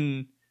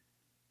Kevin,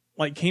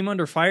 like, came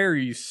under fire.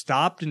 You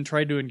stopped and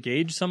tried to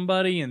engage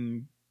somebody,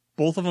 and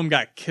both of them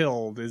got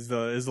killed. Is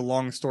the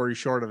long story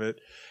short of it.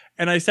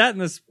 And I sat in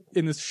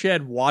this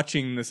shed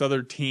watching this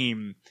other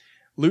team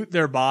loot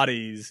their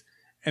bodies,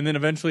 and then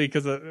eventually,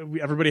 because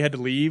everybody had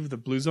to leave, the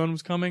blue zone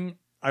was coming.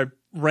 I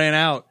ran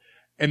out.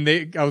 And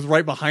I was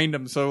right behind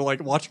them. So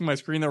like watching my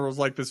screen, there was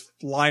like this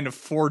line of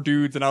 4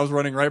 dudes, and I was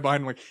running right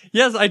behind them. Like,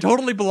 yes, I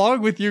totally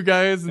belong with you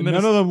guys. And then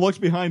none of them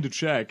looked behind to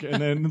check.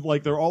 And then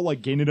like they're all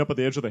like gaining up at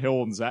the edge of the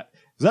hill, and Zach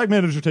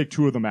managed to take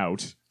 2 of them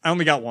out. I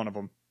only got one of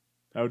them.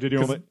 Oh, did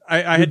you only?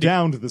 I had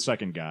downed the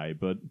second guy,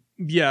 but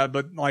yeah,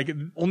 but like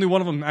only one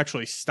of them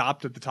actually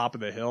stopped at the top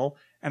of the hill,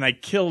 and I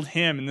killed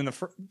him. And then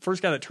the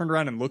first guy that turned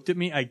around and looked at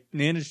me, I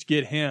managed to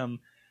get him,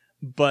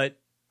 but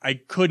I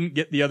couldn't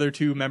get the other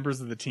 2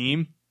 members of the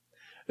team.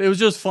 It was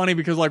just funny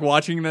because, like,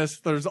 watching this,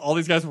 there's all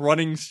these guys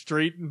running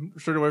straight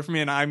away from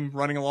me, and I'm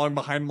running along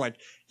behind them like,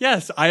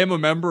 yes, I am a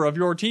member of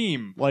your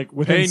team. Like,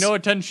 pay no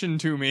attention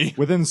to me.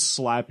 Within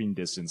slapping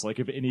distance. Like,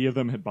 if any of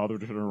them had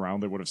bothered to turn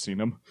around, they would have seen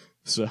him.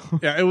 So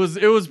yeah, it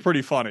was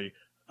pretty funny.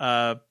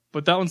 But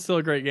that one's still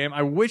a great game.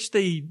 I wish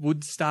they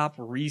would stop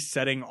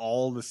resetting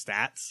all the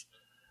stats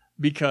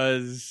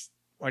because,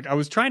 like, I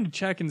was trying to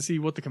check and see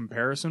what the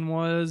comparison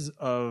was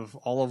of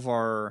all of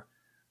our,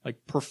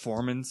 like,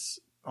 performance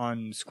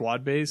on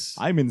squad base.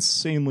 I'm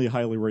insanely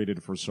highly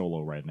rated for solo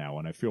right now,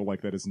 and I feel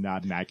like that is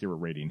not an accurate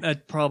rating.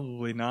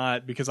 Probably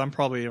not, because I'm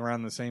probably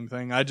around the same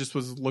thing. I just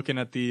was looking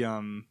at the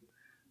I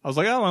was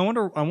like, oh,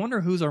 I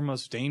wonder who's our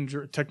most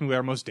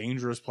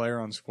dangerous player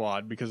on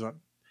squad, because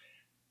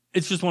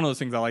it's just one of those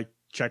things I like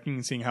checking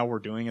and seeing how we're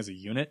doing as a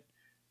unit.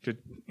 To,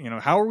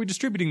 how are we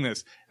distributing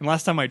this? And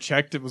last time I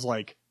checked, it was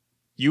like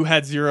you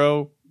had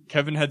 0,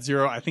 Kevin had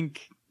 0, I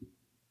think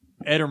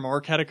Ed or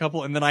Mark had a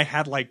couple, and then I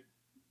had like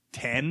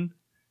 10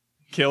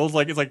 kills.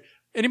 Like, it's like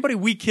anybody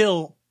we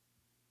kill,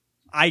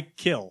 I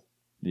kill.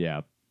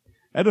 Yeah.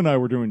 Ed and I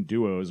were doing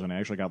duos, and I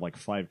actually got like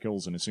 5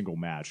 kills in a single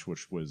match,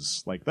 which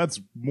was like, that's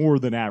more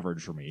than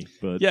average for me.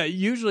 But yeah,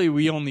 usually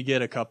we only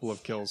get a couple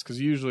of kills because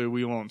usually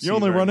we won't. You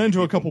only run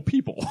into a couple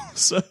people.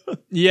 So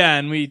yeah,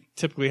 and we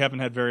typically haven't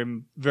had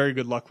very, very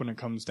good luck when it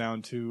comes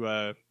down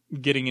to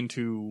getting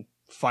into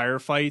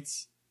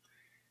firefights.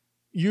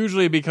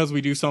 Usually because we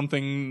do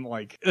something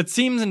like it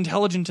seems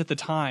intelligent at the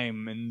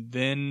time, and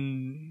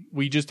then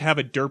we just have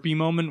a derpy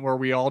moment where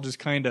we all just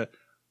kind of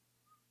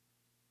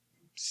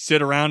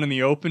sit around in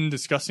the open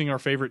discussing our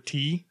favorite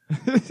tea.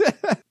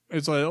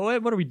 It's like,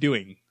 what are we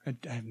doing? I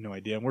have no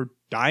idea. We're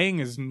dying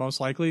is most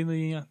likely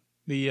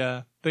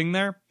the thing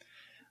there.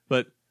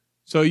 But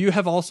so you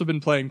have also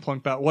been playing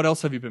Plunk Battle. What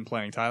else have you been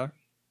playing, Tyler?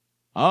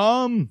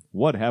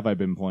 What have I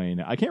been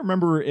playing? I can't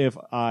remember if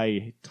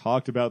I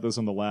talked about this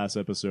on the last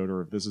episode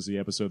or if this is the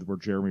episode where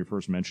Jeremy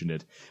first mentioned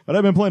it, but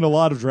I've been playing a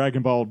lot of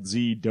Dragon Ball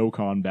Z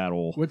Dokkan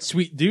Battle. What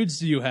sweet dudes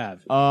do you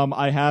have?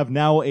 I have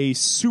now a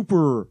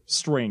super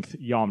strength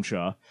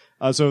Yamcha.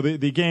 So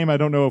the game, I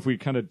don't know if we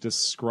kind of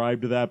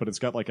described that, but it's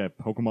got like a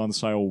Pokemon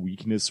style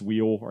weakness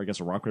wheel, or I guess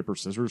a rock, paper,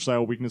 scissors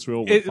style weakness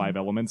wheel with 5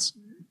 elements.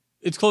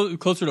 It's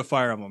closer to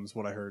Fire Emblem is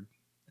what I heard.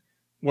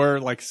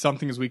 Where, like,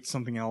 something is weak to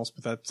something else,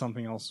 but that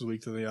something else is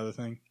weak to the other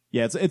thing.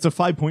 Yeah, it's a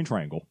 5-point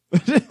triangle.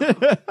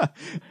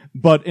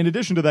 But in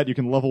addition to that, you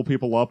can level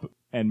people up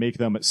and make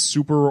them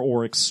super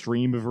or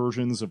extreme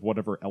versions of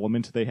whatever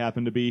element they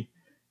happen to be.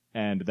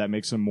 And that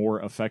makes them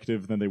more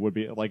effective than they would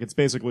be. Like, it's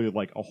basically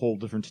like a whole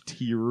different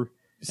tier.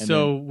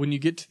 So when you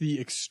get to the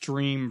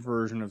extreme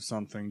version of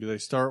something, do they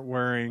start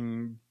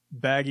wearing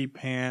baggy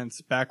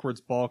pants,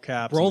 backwards ball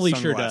caps, Broly and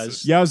sure sunglasses.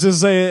 does. Yeah, I was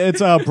just saying it's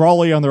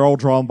Brawly, and they're all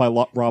drawn by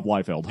Rob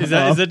Liefeld. Is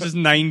that just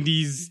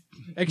 90s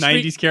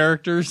Extreme- 90s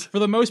characters? For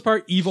the most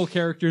part, evil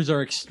characters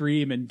are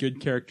extreme and good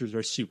characters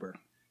are super.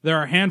 There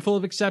are a handful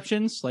of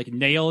exceptions, like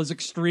Nail is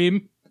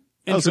extreme.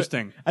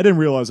 Interesting. I didn't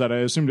realize that. I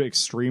assumed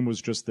Extreme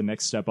was just the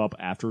next step up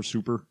after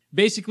Super.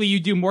 Basically, you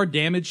do more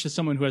damage to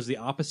someone who has the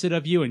opposite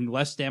of you and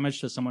less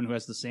damage to someone who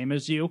has the same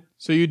as you.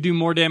 So you do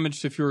more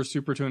damage if you're a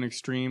super to an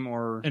extreme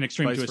or An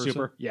extreme vice to a versa?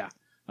 super. Yeah.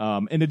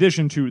 In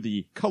addition to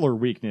the color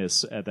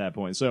weakness at that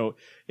point. So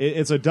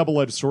it's a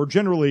double-edged sword.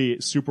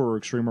 Generally, Super or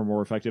Extreme are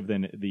more effective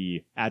than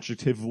the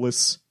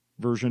adjectiveless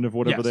version of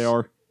whatever Yes. they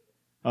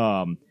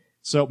are.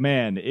 So,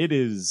 man, it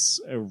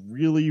is a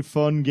really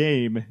fun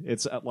game.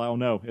 It's an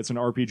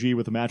RPG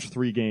with a match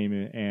 3 game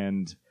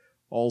and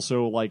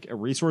also like a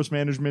resource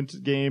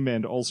management game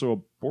and also a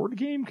board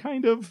game,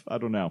 kind of. I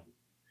don't know.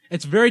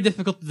 It's very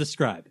difficult to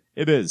describe.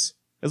 It is.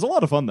 It's a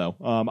lot of fun, though.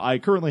 I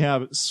currently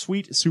have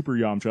Sweet Super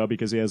Yamcha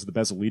because he has the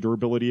best leader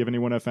ability of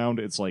anyone I've found.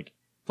 It's like,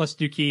 Plus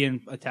 2 key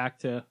and attack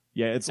to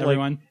it's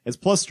everyone. like, it's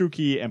plus 2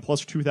 key and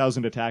plus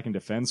 2,000 attack and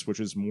defense, which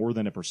is more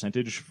than a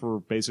percentage for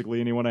basically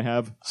anyone I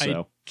have.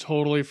 So I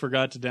totally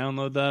forgot to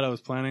download that. I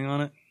was planning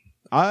on it.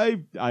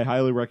 I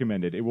highly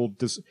recommend it. It will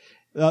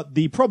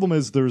the problem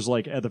is there's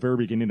like at the very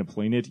beginning of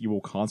playing it, you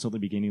will constantly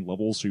be gaining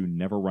levels, so you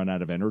never run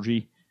out of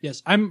energy.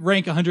 Yes, I'm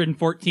rank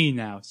 114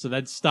 now, so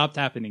that stopped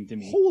happening to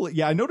me. Holy,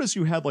 yeah, I noticed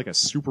you had like a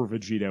Super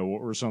Vegito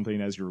or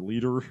something as your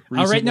leader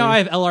recently. Right now I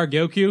have LR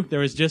Goku. There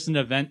was just an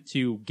event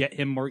to get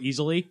him more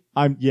easily.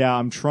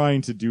 I'm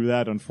trying to do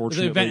that,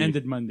 unfortunately. The event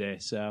ended Monday,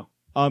 so.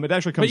 It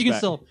actually comes But you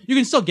back.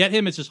 can still get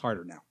him, it's just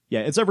harder now. Yeah,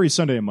 it's every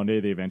Sunday and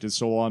Monday the event is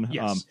still on.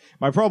 Yes.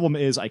 My problem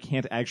is I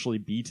can't actually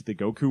beat the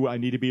Goku I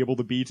need to be able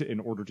to beat in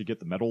order to get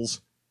the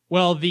medals.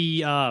 Well,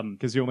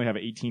 Because you only have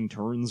 18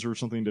 turns or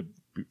something to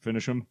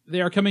finish him.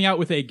 they are coming out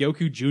with a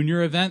Goku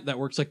Junior event that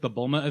works like the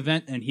Bulma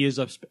event, and he is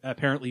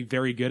apparently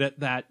very good at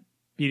that,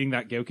 beating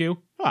that Goku.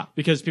 Huh.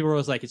 Because people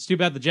were like, it's too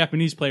bad the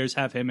Japanese players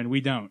have him and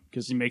we don't,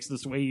 because he makes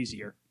this way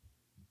easier.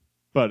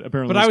 But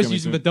apparently, But I it's was coming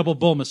using soon. the double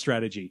Bulma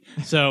strategy.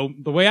 So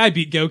the way I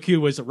beat Goku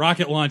was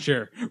rocket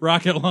launcher,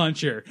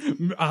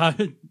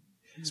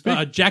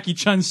 Jackie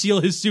Chun seal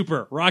his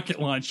super,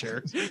 rocket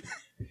launcher.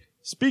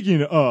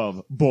 Speaking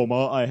of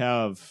Bulma, I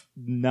have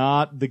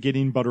not the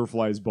Getting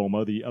Butterflies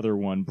Bulma, the other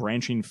one,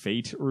 Branching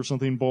Fate or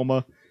something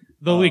Bulma.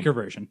 The weaker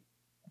version.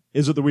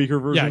 Is it the weaker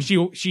version? Yeah,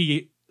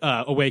 she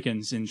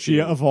awakens and She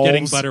evolves.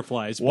 getting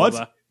butterflies. What?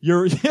 Bulma.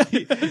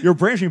 Your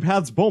Branching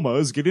Paths Bulma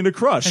is getting a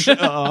crush.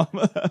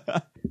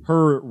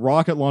 Her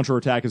rocket launcher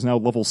attack is now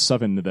level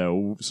 7,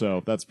 though,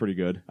 so that's pretty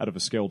good, out of a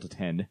scale to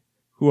 10.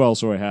 Who else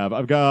do I have?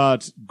 I've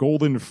got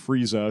Golden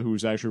Frieza,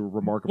 who's actually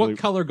remarkably... What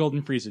color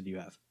Golden Frieza do you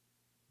have?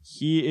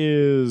 He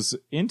is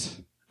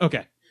Int?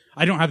 Okay.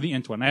 I don't have the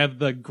int one. I have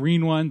the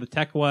green one, the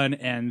tech one,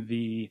 and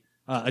the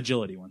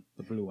agility one,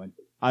 the blue one.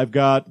 I've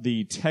got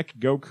the Tech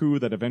Goku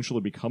that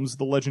eventually becomes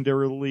the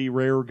legendarily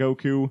rare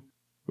Goku.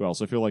 Who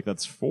else? I feel like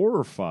that's 4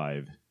 or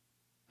 5.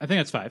 I think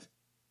that's 5.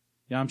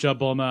 Yamcha,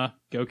 Bulma,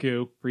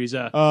 Goku,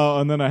 Frieza.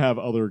 And then I have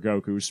other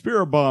Goku.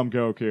 Spirit Bomb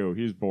Goku.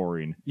 He's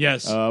boring.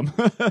 Yes.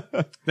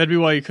 That'd be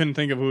why you couldn't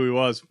think of who he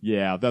was.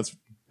 Yeah, that's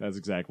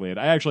exactly it.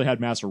 I actually had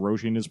Master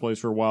Roshi in his place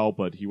for a while,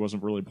 but he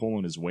wasn't really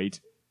pulling his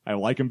weight. I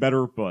like him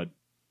better, but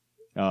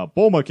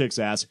Bulma kicks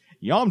ass.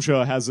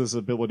 Yamcha has this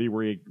ability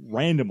where he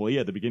randomly,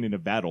 at the beginning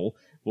of battle,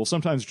 will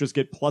sometimes just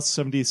get plus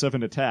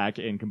 77 attack,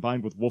 and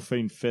combined with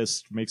Wolfbane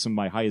Fist, makes him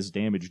my highest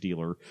damage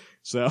dealer.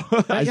 So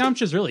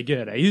Yamcha's really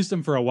good. I used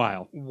him for a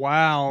while.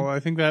 Wow, I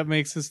think that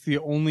makes this the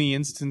only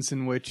instance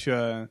in which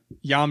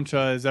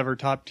Yamcha is ever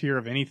top tier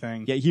of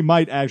anything. yeah, he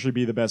might actually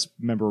be the best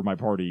member of my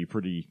party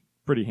pretty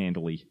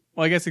handily.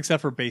 Well, I guess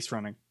except for base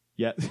running.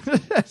 Yeah.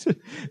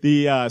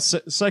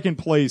 The second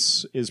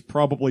place is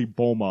probably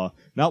Bulma.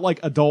 Not like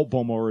adult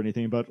Bulma or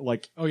anything, but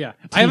like Oh, yeah.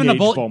 I have an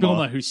adult Bulma.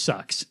 Bulma who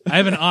sucks. I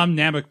have an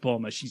Omnamic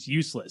Bulma. She's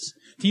useless.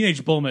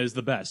 Teenage Bulma is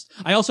the best.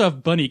 I also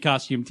have bunny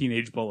costume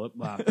Teenage Bulma,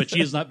 but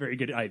she is not very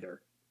good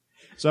either.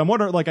 So I'm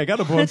wondering, like, I got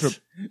a bunch of...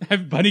 I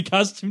have bunny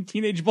costume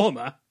Teenage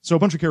Bulma. So a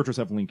bunch of characters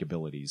have link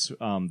abilities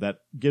that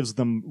gives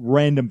them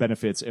random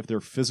benefits if they're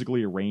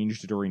physically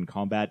arranged during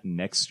combat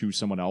next to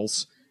someone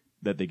else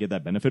that they get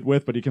that benefit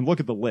with. But you can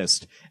look at the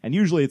list, and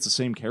usually it's the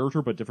same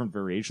character, but different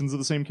variations of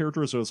the same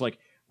character. So it's like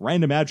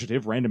random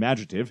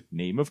adjective,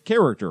 name of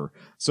character.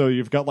 So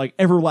you've got like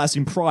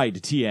Everlasting Pride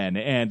TN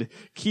and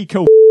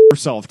Kiko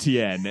herself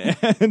TN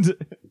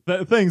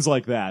and things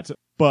like that.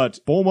 But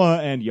Bulma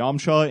and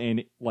Yamcha,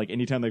 and like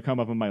anytime they come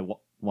up in my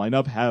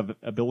lineup, have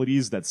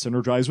abilities that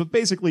synergize with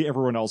basically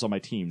everyone else on my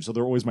team. So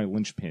they're always my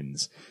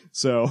linchpins.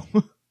 So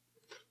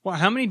Well,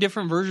 how many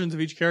different versions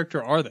of each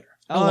character are there?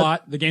 A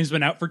lot. The game's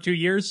been out for 2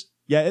 years.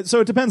 yeah, so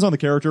it depends on the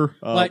character.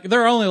 Like,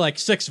 there are only like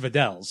 6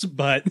 Videls,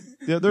 but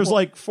There's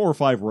like 4 or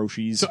 5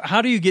 Roshis. So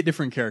how do you get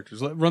different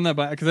characters? Run that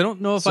by, because I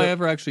don't know if I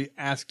ever actually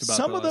asked about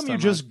some that of them last you time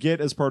just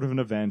get as part of an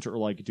event or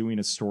like doing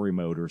a story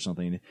mode or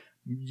something.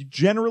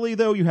 Generally,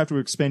 though, you have to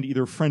expend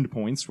either friend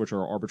points, which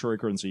are arbitrary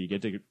currency. You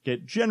get to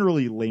get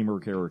generally lamer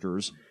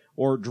characters,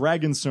 or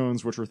Dragon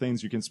Stones, which are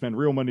things you can spend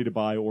real money to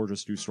buy or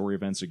just do story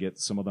events to get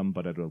some of them,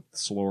 but at a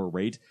slower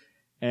rate.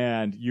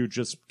 And you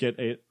just get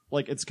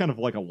it's kind of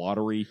like a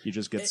lottery. You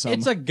just get some.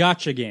 It's a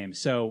gacha game,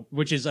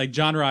 which is a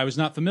genre I was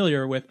not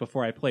familiar with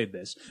before I played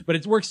this. But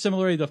it works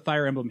similarly to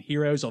Fire Emblem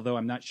Heroes, although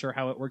I'm not sure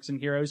how it works in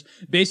Heroes.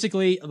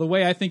 Basically, the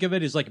way I think of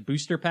it is like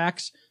booster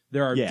packs.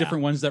 There are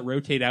different ones that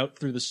rotate out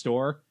through the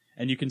store,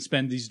 and you can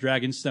spend these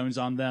Dragon Stones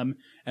on them,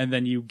 and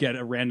then you get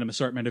a random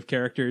assortment of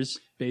characters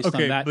based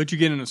on that. But you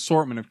get an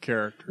assortment of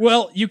characters.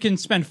 Well, you can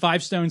spend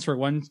 5 stones for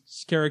one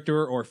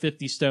character or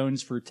 50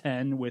 stones for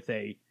 10 with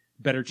a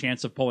better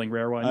chance of pulling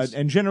rare ones.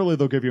 And generally,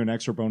 they'll give you an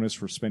extra bonus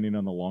for spending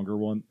on the longer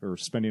one or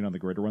spending on the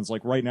greater ones.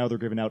 Like right now, they're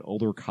giving out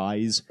Elder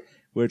Kais,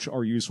 which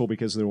are useful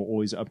because they will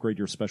always upgrade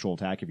your special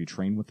attack if you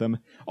train with them.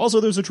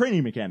 Also, there's a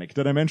training mechanic.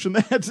 Did I mention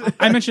that?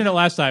 I mentioned it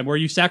last time, where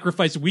you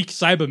sacrifice weak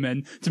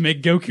Cybermen to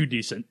make Goku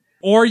decent.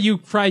 Or you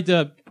tried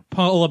to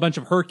pull a bunch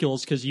of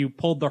Hercules because you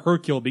pulled the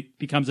Hercule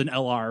becomes an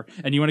LR,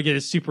 and you want to get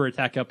his super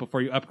attack up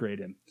before you upgrade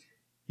him.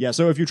 Yeah,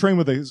 so if you train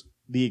with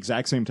the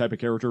exact same type of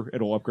character,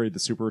 it'll upgrade the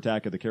super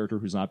attack of the character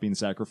who's not being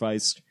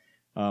sacrificed.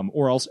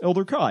 Or else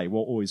Elder Kai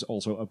will always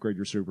also upgrade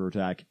your super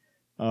attack.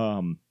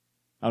 I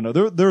don't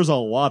know. There's a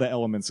lot of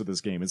elements of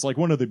this game. It's like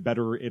one of the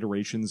better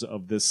iterations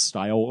of this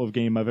style of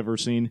game I've ever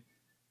seen.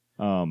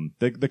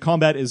 The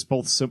combat is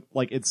both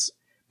it's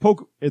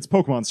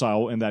Pokemon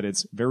style in that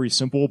it's very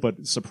simple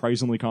but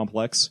surprisingly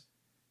complex.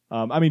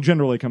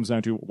 Generally it comes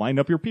down to line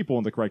up your people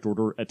in the correct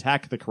order,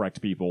 attack the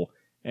correct people,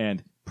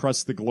 and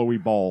press the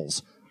glowy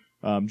balls.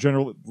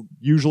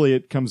 Usually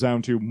it comes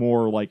down to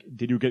more like,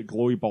 did you get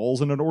glowy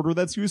balls in an order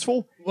that's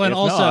useful? Well, and If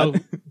also,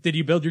 not, did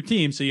you build your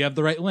team so you have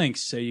the right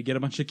links, so you get a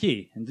bunch of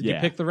key? And did you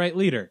pick the right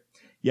leader?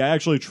 Yeah, I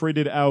actually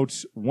traded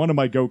out one of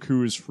my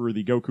Gokus for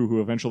the Goku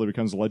who eventually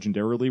becomes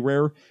legendarily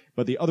rare,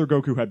 but the other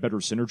Goku had better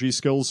synergy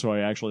skills, so I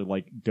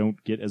actually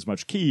don't get as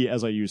much ki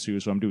as I used to,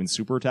 so I'm doing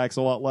super attacks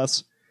a lot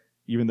less,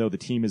 even though the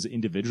team is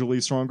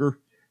individually stronger.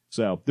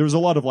 So there's a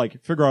lot of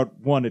figure out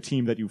a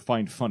team that you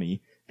find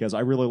funny, because I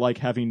really like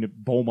having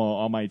Bulma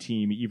on my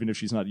team, even if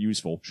she's not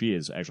useful. She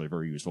is actually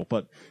very useful,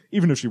 but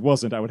even if she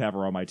wasn't, I would have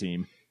her on my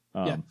team.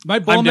 I'm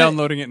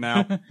downloading it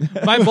now.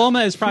 My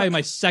Bulma is probably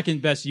my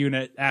second best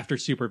unit after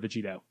Super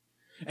Vegito.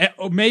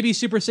 Maybe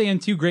Super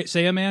Saiyan 2 Great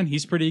Saiyaman.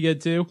 He's pretty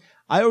good too.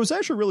 I was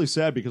actually really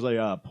sad because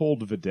I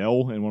pulled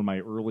Videl in one of my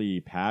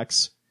early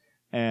packs,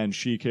 and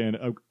she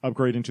can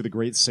upgrade into the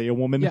Great Saiyan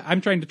Woman. Yeah,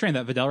 I'm trying to train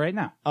that Videl right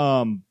now.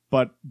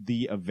 But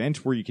the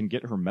event where you can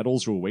get her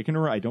medals to awaken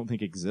her, I don't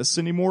think exists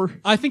anymore.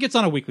 I think it's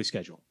on a weekly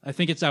schedule. I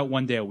think it's out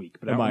one day a week,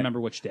 but I don't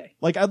remember which day.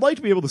 I'd like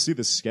to be able to see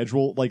the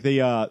schedule.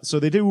 So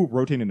they do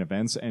rotating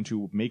events, and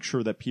to make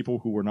sure that people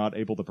who were not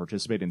able to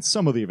participate in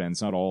some of the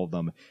events, not all of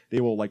them,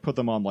 they will put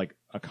them on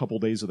a couple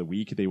days of the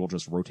week. They will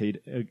just rotate.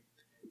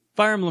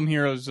 Fire Emblem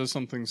Heroes does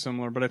something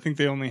similar, but I think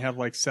they only have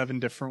 7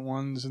 different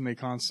ones, and they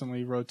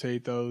constantly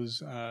rotate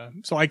those.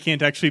 So I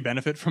can't actually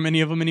benefit from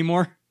any of them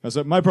anymore.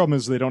 So my problem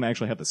is they don't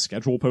actually have the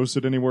schedule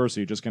posted anywhere,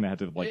 so you're just going to have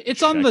to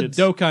It's on the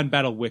Dokkan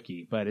Battle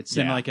Wiki, but it's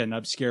in an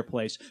obscure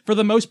place. For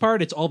the most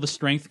part, it's all the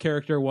strength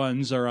character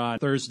ones are on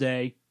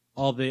Thursday.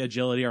 All the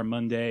agility are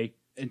Monday.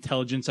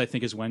 Intelligence, I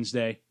think, is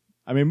Wednesday.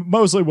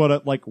 Mostly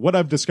what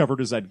I've discovered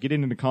is that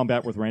getting into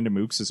combat with random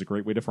mooks is a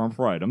great way to farm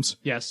for items.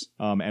 Yes.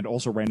 And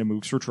also random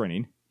mooks for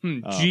training.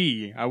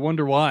 I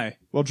wonder why.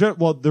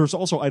 Well, there's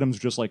also items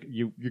just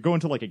you go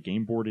into a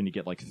game board and you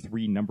get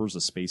 3 numbers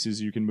of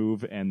spaces you can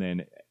move, and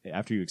then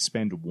after you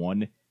expend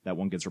one, that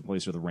one gets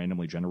replaced with a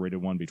randomly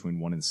generated one between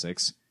 1 and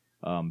 6.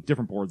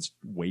 Different boards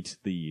weight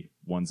the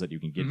ones that you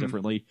can get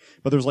differently,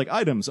 but there's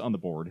items on the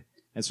board,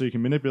 and so you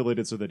can manipulate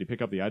it so that you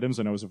pick up the items.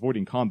 And I was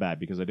avoiding combat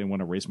because I didn't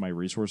want to waste my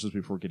resources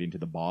before getting to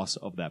the boss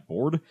of that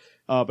board.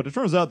 But it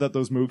turns out that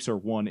those mooks are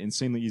 1,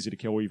 insanely easy to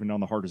kill even on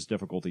the hardest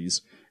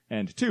difficulties,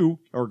 and 2,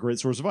 are a great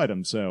source of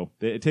items. So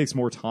it takes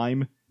more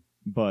time,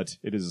 but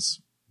it is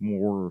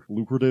more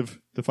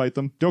lucrative to fight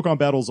them. Dokkan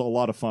Battle's a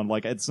lot of fun.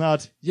 It's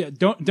not... Yeah,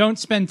 don't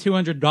spend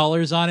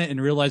 $200 on it and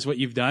realize what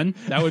you've done.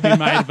 That would be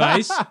my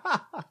advice.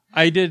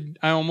 I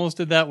almost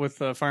did that with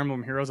Fire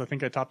Emblem Heroes. I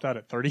think I topped out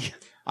at 30.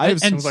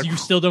 You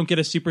still don't get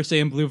a Super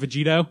Saiyan Blue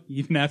Vegito,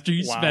 even after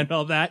you spend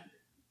all that.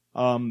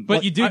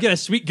 But you do get a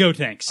sweet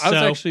Gotenks. I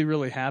was actually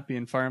really happy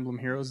in Fire Emblem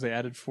Heroes. They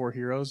added 4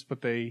 heroes,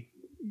 but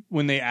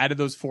when they added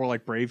those 4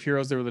 Brave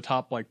heroes, they were the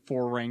top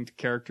 4 ranked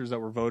characters that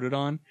were voted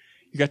on.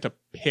 You got to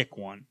pick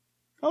one.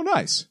 Oh,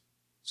 nice.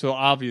 So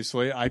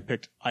obviously, I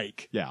picked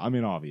Ike. Yeah,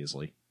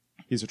 obviously.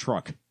 He's a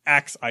truck.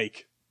 Axe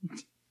Ike.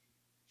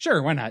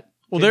 Sure, why not?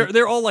 Well,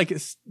 they're all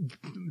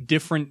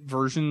different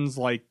versions.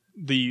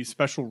 The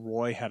Special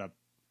Roy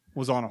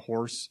was on a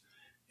horse.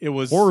 It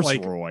was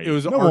Roy. It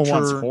was no Archer.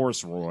 one wants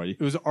Horse Roy.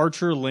 It was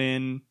Archer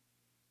Lynn.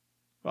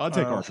 I'll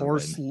take Archer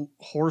Lynn.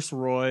 Horse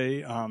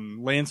Roy,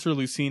 Lancer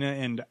Lucina,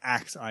 and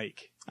Axe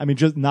Ike.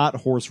 Just not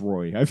Horse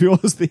Roy. I feel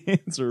is the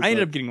answer. I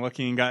ended up getting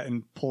lucky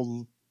and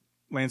pulled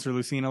Lancer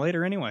Lucina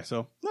later anyway,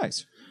 so.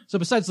 Nice. So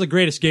besides the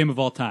greatest game of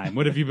all time,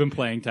 what have you been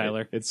playing,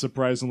 Tyler? It's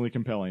surprisingly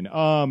compelling.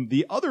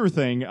 The other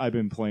thing I've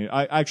been playing,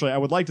 I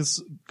would like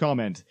to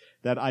comment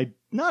that I'm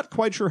not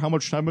quite sure how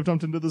much time I've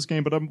dumped into this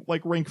game, but I'm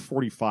like rank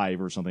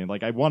 45 or something.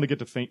 Like, I want to get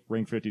to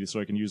rank 50 so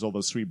I can use all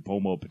those sweet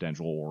Pomo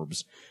potential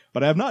orbs.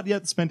 But I have not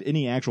yet spent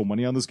any actual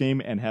money on this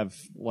game and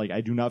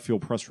I do not feel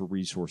pressed for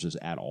resources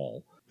at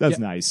all. That's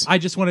nice. I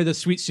just wanted a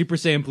sweet Super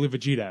Saiyan Blue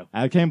Vegito.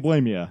 I can't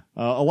blame you.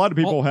 A lot of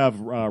people have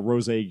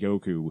Rose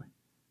Goku,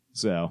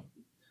 so...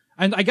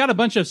 And I got a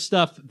bunch of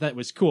stuff that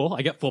was cool.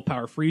 I got full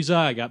power Frieza.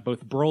 I got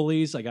both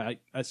Brolys. I got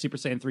a Super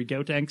Saiyan 3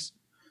 Gotenks.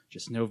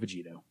 Just no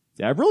Vegito.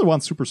 Yeah, I really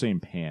want Super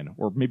Saiyan Pan,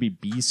 or maybe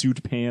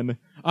B-Suit Pan.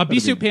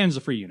 B-Suit Pan's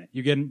a free unit.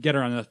 You get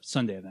her on a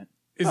Sunday event.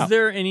 Is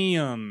there any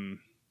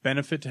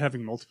benefit to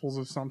having multiples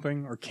of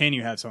something, or can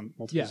you have some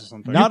multiples of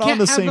something? Not you can't on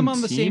the have same them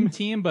on the team. same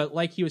team, but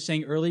like he was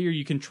saying earlier,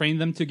 you can train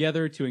them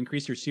together to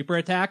increase your super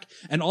attack,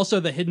 and also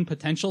the hidden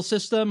potential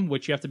system,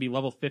 which you have to be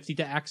level 50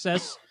 to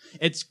access.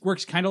 It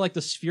works kind of like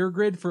the sphere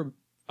grid for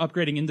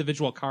upgrading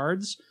individual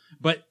cards,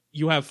 but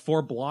you have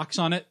 4 blocks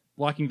on it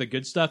blocking the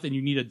good stuff, and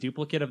you need a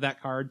duplicate of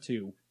that card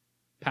to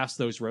pass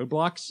those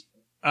roadblocks.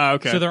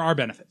 Okay. So there are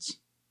benefits.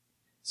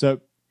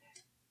 So,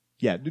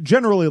 yeah,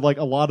 generally, like,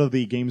 a lot of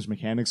the game's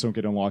mechanics don't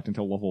get unlocked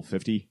until level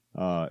 50.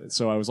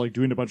 So I was, like,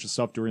 doing a bunch of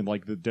stuff during,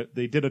 like,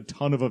 they did a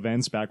ton of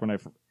events back when I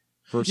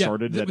first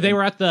started. They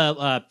were at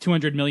the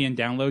 200 million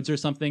downloads or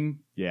something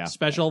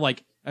special.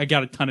 Like, I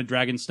got a ton of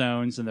Dragon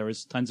Stones, and there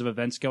was tons of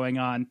events going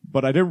on.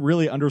 But I didn't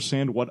really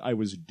understand what I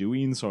was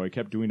doing, so I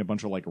kept doing a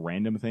bunch of, like,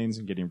 random things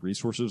and getting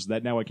resources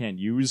that now I can't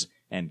use,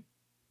 and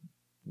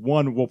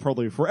one will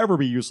probably forever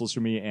be useless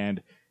to me,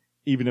 and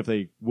even if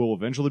they will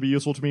eventually be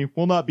useful to me,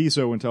 will not be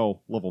so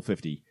until level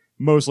 50.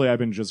 Mostly I've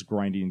been just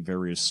grinding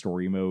various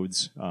story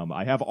modes.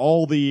 I have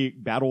all the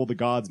Battle of the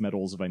Gods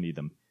medals if I need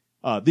them.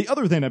 The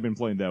other thing I've been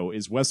playing, though,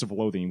 is West of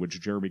Loathing, which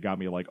Jeremy got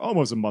me, like,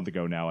 almost a month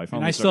ago now.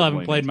 I still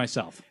haven't played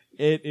myself.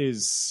 It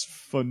is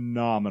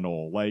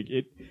phenomenal. Like,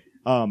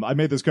 I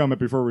made this comment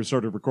before we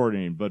started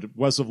recording, but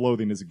West of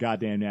Loathing is a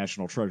goddamn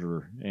national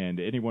treasure, and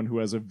anyone who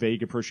has a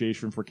vague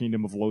appreciation for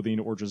Kingdom of Loathing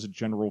or just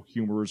general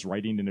humorous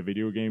writing in a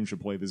video game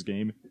should play this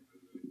game.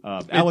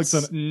 Alex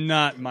it's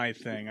not my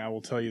thing. I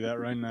will tell you that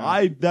right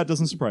now. That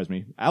doesn't surprise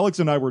me. Alex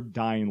and I were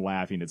dying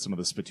laughing at some of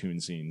the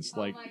spittoon scenes.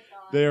 Like,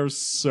 they're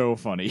so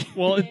funny.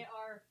 Well,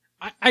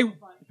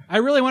 I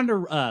really wanted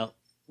to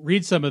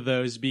read some of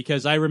those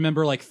because I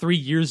remember like 3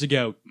 years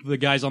ago, the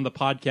guys on the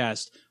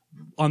podcast,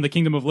 on the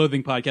Kingdom of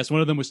Loathing podcast,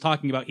 one of them was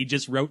talking about he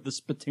just wrote the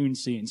spittoon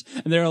scenes.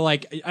 And they're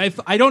like,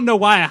 I don't know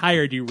why I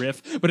hired you,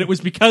 Riff, but it was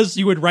because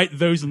you would write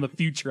those in the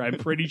future, I'm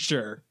pretty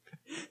sure.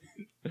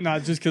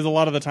 Not just because a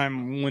lot of the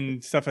time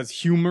when stuff has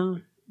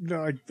humor,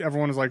 like,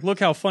 everyone is like,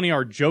 look how funny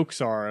our jokes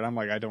are. And I'm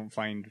like, I don't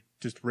find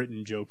just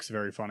written jokes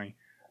very funny.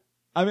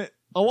 I mean,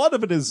 a lot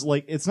of it is,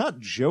 like, it's not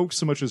jokes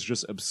so much as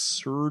just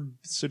absurd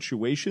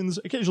situations.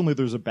 Occasionally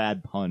there's a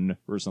bad pun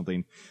or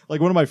something.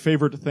 Like, one of my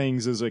favorite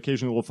things is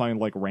occasionally we'll find,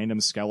 like,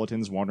 random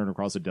skeletons wandering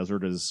across the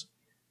desert as,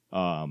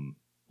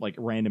 like,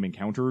 random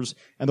encounters,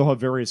 and they'll have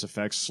various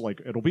effects,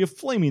 like, it'll be a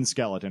flaming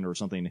skeleton or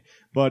something,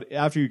 but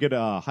after you get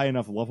a high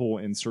enough level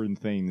in certain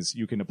things,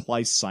 you can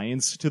apply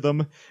science to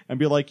them, and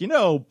be like,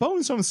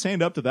 bones don't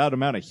stand up to that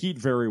amount of heat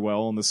very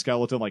well, and the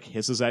skeleton, like,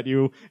 hisses at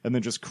you, and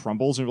then just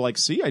crumbles, and you're like,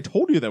 see, I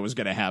told you that was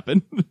gonna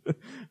happen.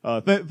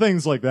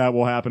 Things like that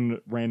will happen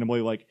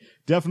randomly. Like,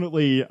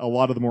 definitely a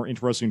lot of the more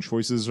interesting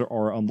choices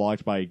are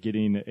unlocked by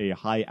getting a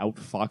high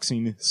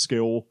outfoxing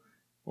skill,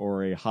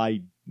 or a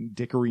high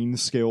dickering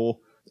skill.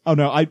 Oh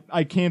no,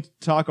 I can't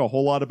talk a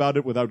whole lot about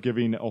it without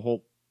giving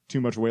too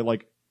much away.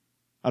 Like,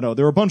 I don't know,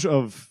 there are a bunch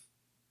of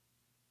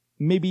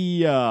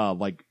maybe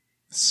like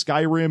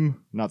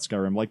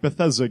like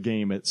Bethesda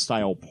game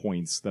style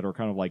points that are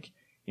kind of like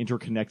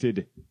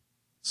interconnected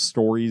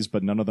stories,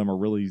 but none of them are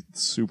really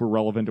super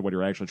relevant to what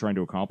you're actually trying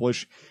to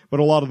accomplish. But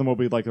a lot of them will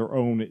be like their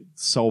own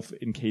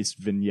self-encased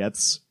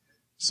vignettes,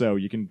 so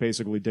you can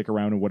basically dick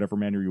around in whatever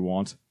manner you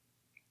want.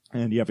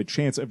 And you have a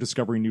chance of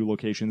discovering new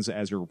locations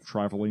as you're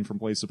traveling from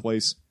place to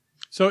place.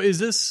 So is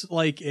this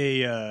like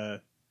a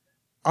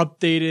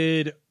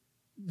updated,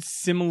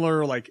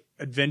 similar, like,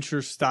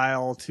 adventure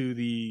style to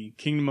the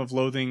Kingdom of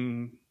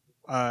Loathing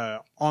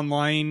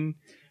online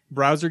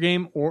browser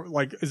game? Or,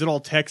 like, is it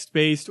all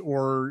text-based,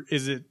 or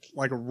is it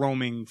like a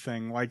roaming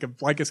thing, like a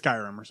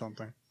Skyrim or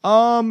something?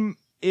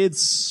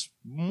 It's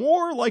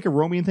more like a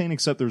roaming thing,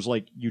 except there's,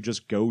 like, you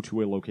just go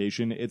to a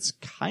location. It's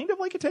kind of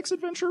like a text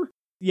adventure.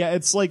 Yeah,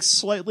 it's like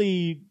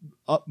slightly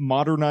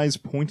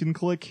modernized point and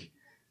click.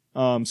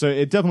 So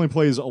it definitely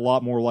plays a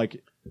lot more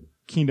like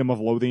Kingdom of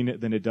Loathing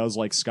than it does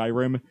like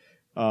Skyrim.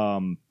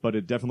 But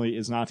it definitely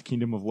is not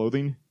Kingdom of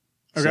Loathing.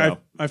 Okay, So,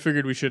 I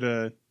figured we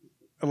should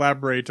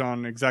elaborate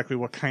on exactly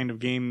what kind of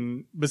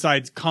game,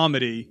 besides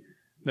comedy,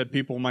 that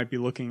people might be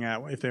looking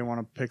at if they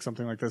want to pick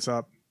something like this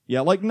up. yeah,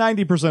 like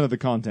 90% of the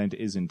content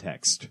is in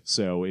text.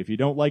 So if you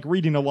don't like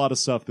reading a lot of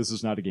stuff, this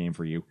is not a game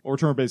for you. Or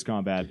turn-based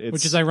combat.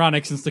 Which is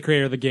ironic since the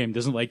creator of the game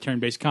doesn't like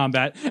turn-based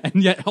combat,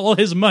 and yet all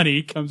his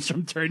money comes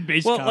from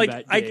turn-based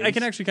combat games. I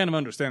can actually kind of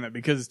understand that,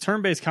 because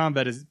turn-based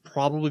combat is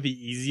probably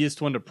the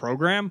easiest one to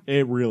program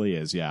It really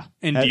is, yeah.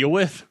 and deal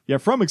with. Yeah,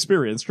 from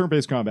experience,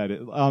 turn-based combat,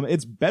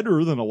 it's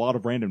better than a lot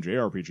of random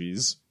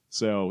JRPGs.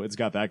 So it's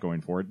got that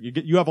going for it.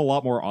 You have a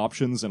lot more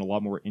options and a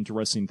lot more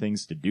interesting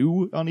things to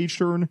do on each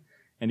turn,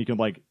 and you can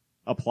like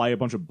apply a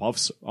bunch of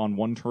buffs on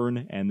one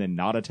turn and then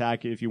not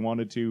attack if you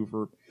wanted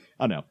to.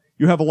 I don't know.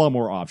 You have a lot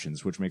more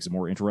options, which makes it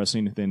more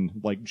interesting than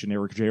like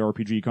generic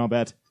JRPG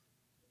combat.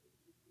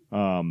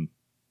 Yeah,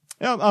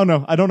 I don't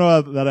know. I don't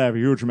know that I have a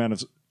huge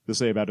amount to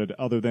say about it,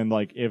 other than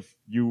like if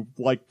you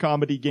like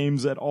comedy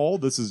games at all,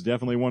 this is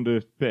definitely one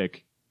to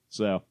pick.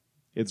 So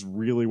it's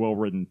really well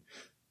written.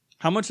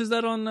 How much is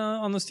that on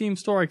the Steam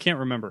store? I can't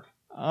remember.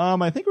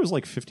 I think it was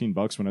like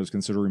 $15 when I was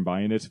considering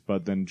buying it,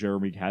 but then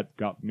Jeremy had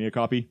got me a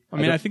copy.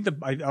 I think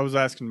I was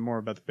asking more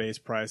about the base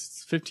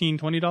price. It's $15,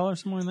 $20,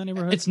 somewhere in that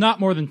neighborhood. It's not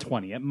more than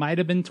 20. It might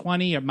have been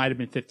 20. It might have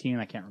been 15.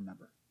 I can't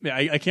remember. Yeah,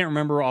 I can't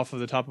remember off of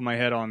the top of my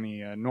head on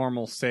the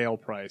normal sale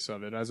price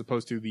of it, as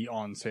opposed to the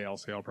on sale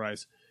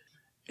price.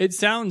 It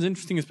sounds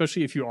interesting,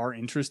 especially if you are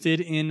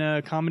interested in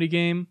a comedy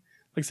game.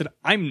 Like I said,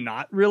 I'm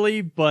not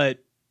really, but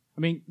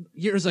I mean,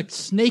 there's a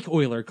snake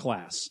oiler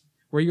class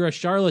where you're a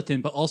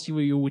charlatan, but also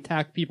you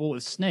attack people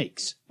with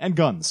snakes. And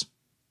guns.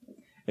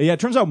 Yeah, it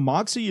turns out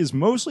Moxie is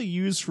mostly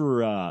used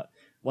for,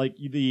 like,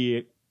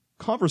 the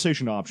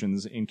conversation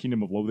options in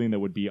Kingdom of Loathing that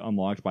would be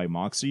unlocked by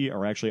Moxie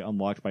are actually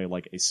unlocked by,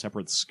 like, a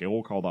separate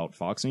skill called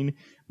Outfoxing.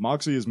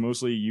 Moxie is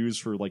mostly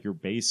used for, like, your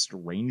base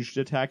ranged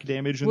attack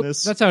damage in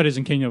this. That's how it is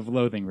in Kingdom of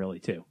Loathing, really,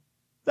 too.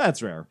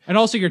 That's rare. And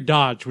also your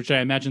dodge, which I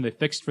imagine they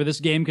fixed for this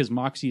game because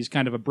Moxie is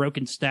kind of a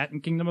broken stat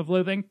in Kingdom of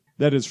Loathing.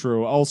 That is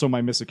true. Also,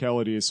 my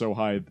mysticality is so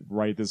high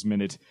right this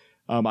minute.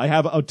 I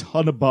have a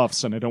ton of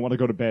buffs, and I don't want to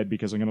go to bed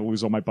because I'm going to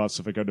lose all my buffs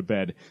if I go to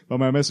bed. But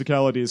my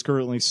mysticality is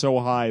currently so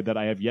high that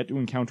I have yet to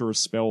encounter a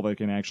spell that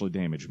can actually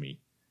damage me.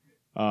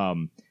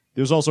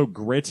 There's also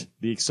grit,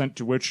 the extent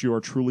to which you are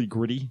truly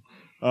gritty,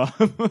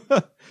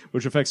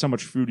 which affects how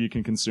much food you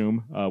can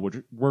consume, which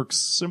works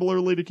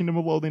similarly to Kingdom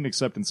of Loathing,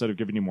 except instead of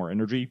giving you more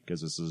energy,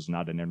 because this is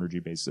not an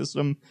energy-based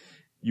system,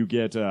 you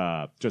get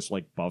just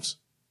like buffs.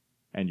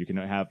 And you can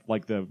have,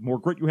 like, the more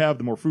grit you have,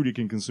 the more food you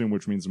can consume,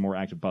 which means the more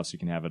active buffs you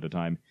can have at a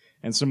time.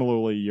 And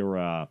similarly, your,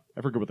 I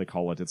forget what they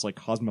call it. It's like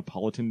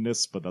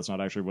cosmopolitanness, but that's not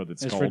actually what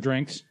it's called. It's for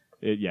drinks?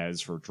 It's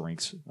for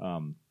drinks.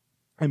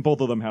 And both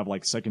of them have,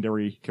 like,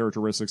 secondary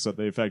characteristics that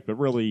they affect, but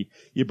really,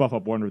 you buff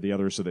up one or the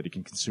other so that you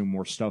can consume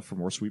more stuff for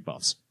more sweet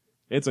buffs.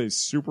 It's a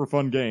super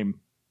fun game.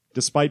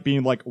 Despite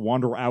being, like,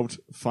 wander out,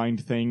 find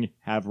thing,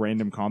 have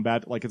random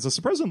combat, like, it's a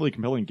surprisingly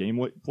compelling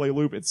gameplay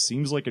loop. It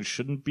seems like it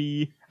shouldn't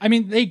be. I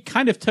mean, they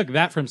kind of took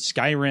that from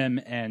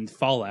Skyrim and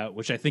Fallout,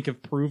 which I think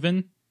have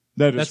proven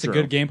that's true. A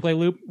good gameplay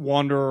loop.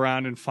 Wander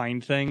around and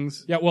find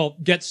things. Yeah, well,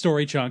 get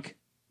story chunk,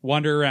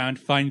 wander around,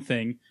 find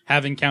thing,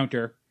 have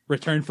encounter,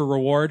 return for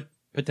reward,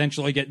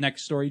 potentially get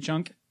next story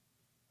chunk.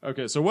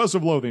 Okay, so West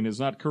of Loathing is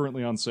not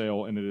currently on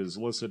sale, and it is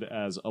listed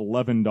as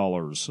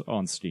 $11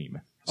 on Steam.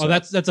 So,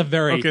 that's a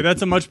very... Okay,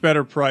 that's a much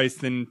better price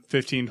than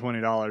 $15,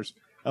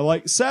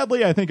 $20.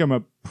 Sadly, I think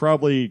I'm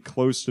probably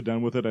close to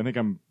done with it. I think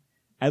I'm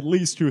at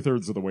least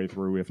 2/3 of the way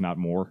through, if not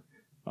more.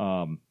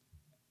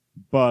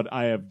 But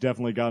I have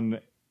definitely gotten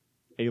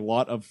a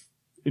lot of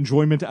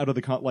enjoyment out of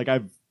the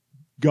I've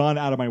gone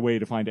out of my way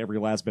to find every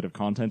last bit of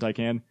content I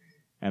can,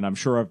 and I'm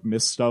sure I've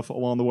missed stuff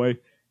along the way.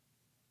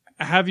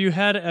 Have you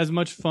had as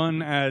much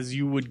fun as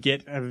you would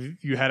get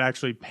if you had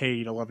actually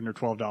paid $11 or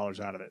 $12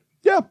 out of it?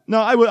 Yeah, no,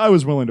 I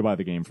was willing to buy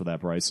the game for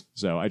that price.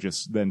 So I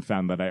just then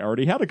found that I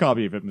already had a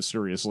copy of it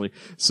mysteriously.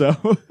 So,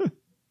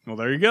 well,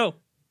 there you go.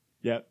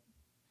 Yeah.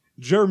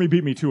 Jeremy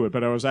beat me to it,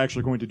 but I was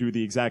actually going to do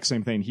the exact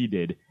same thing he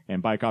did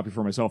and buy a copy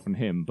for myself and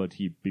him, but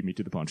he beat me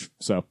to the punch.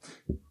 So,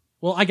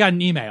 well, I got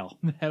an email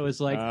that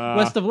was like,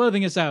 West of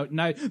Loathing is out. And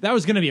that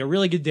was going to be a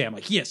really good day. I'm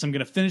like, yes, I'm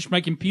going to finish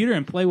my computer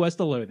and play West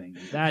of Loathing.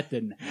 That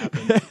didn't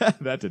happen.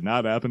 That did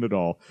not happen at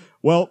all.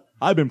 Well,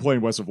 I've been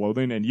playing West of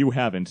Loathing, and you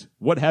haven't.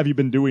 What have you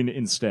been doing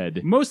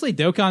instead? Mostly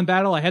Dokkan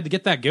Battle. I had to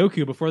get that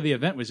Goku before the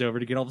event was over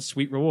to get all the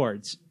sweet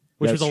rewards,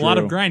 which That's was a lot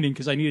true. of grinding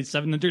because I needed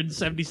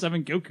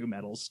 777 Goku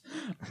medals,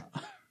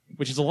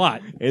 which is a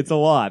lot. It's a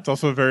lot. It's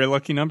also a very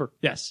lucky number.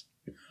 Yes.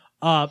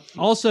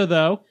 Also,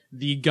 though,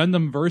 the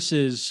Gundam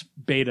Versus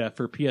beta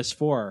for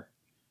PS4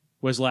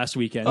 was last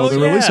weekend. Oh, they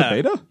released a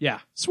beta?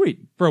 Yeah,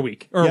 Sweet. for a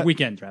week. Or Yeah. a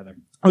weekend, rather.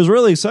 I was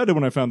really excited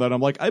when I found that. I'm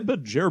like, I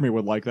bet Jeremy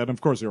would like that. And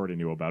of course, he already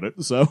knew about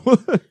it, so...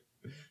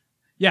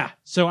 Yeah,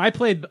 so I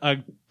played a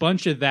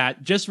bunch of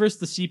that just versus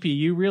the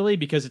CPU, really,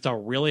 because it's a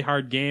really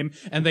hard game,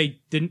 and they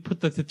didn't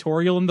put the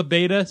tutorial in the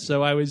beta,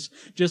 so I was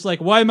just like,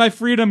 why my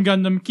Freedom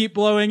Gundam keep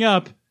blowing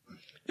up?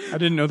 I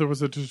didn't know there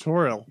was a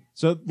tutorial.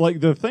 So,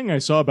 the thing I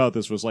saw about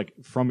this was,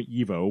 from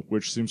EVO,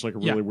 which seems like a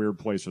really weird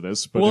place for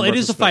this. But well, in it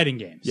is a retrospect- fighting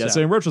game. Yeah, so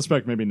in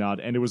retrospect, maybe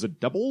not. And it was a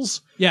doubles?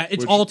 Yeah,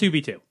 it's Which- all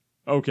 2v2.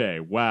 Okay,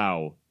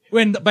 wow.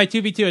 When by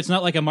 2v2, it's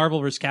not like a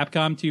Marvel vs.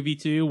 Capcom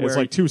 2v2 where It's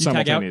like two you tag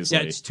out. simultaneously.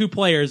 Yeah, it's two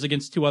players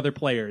against two other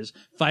players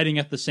fighting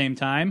at the same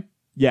time.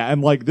 Yeah,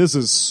 and this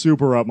is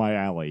super up my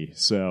alley,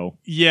 so...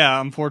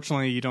 Yeah,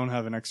 unfortunately, you don't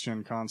have an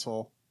next-gen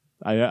console.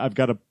 I've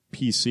got a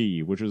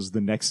PC, which is the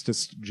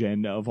nextest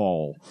gen of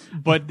all.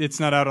 But it's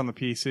not out on the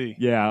PC.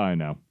 Yeah, I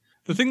know.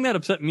 The thing that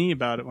upset me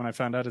about it when I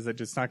found out is that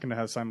it's not going to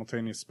have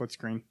simultaneous split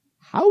screen.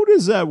 How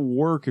does that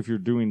work if you're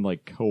doing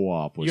like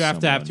co-op with You have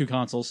to have someone? 2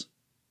 consoles.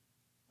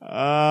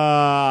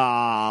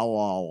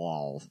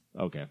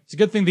 Okay. It's a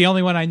good thing the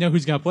only one I know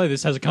who's going to play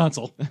this has a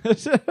console.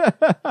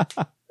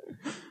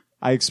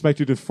 I expect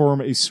you to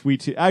form a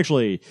sweet team.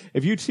 Actually,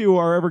 if you two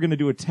are ever going to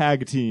do a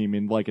tag team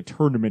in like a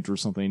tournament or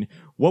something,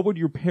 what would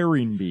your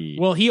pairing be?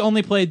 Well, he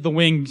only played the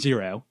Wing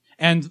Zero.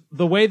 And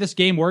the way this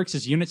game works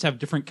is units have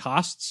different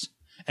costs,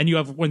 and you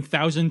have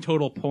 1,000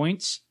 total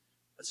points.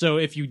 So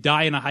if you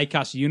die in a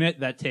high-cost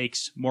unit, that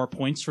takes more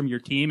points from your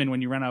team, and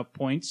when you run out of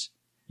points,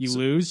 you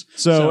lose.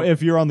 So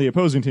if you're on the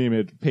opposing team,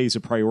 it pays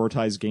to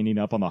prioritize gaining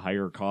up on the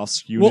higher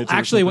cost unit. Well,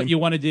 actually, what you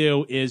want to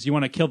do is you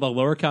want to kill the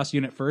lower cost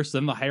unit first,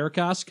 then the higher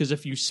cost, because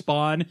if you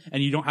spawn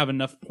and you don't have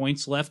enough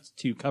points left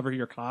to cover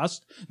your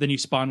cost, then you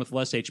spawn with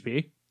less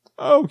HP.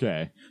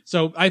 Okay.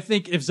 So I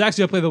think if Zach's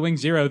going to play the Wing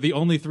Zero, the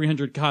only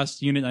 300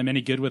 cost unit I'm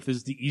any good with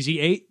is the Easy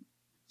 8.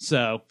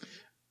 So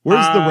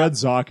Where's the red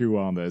Zaku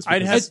on this?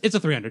 it's a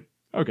 300.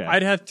 Okay.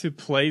 I'd have to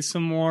play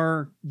some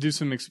more, do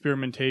some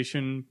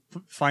experimentation,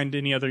 find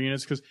any other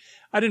units, because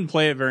I didn't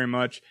play it very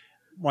much.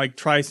 Like,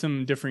 try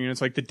some different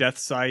units, like the Death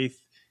Scythe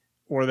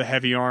or the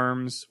Heavy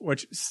Arms,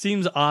 which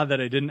seems odd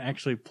that I didn't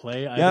actually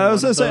play. Yeah, I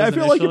was going to say, I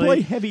feel like you play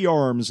Heavy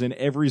Arms in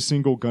every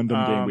single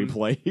Gundam game we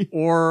play.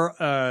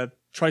 Or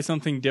try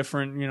something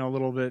different, a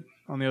little bit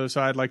on the other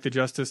side, like the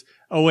Justice.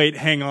 Oh, wait,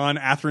 hang on.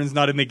 Atherin's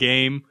not in the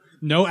game.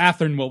 No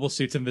Atherin mobile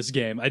suits in this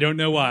game. I don't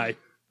know why.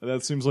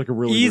 That seems like a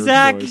really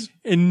Izak weird choice.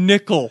 and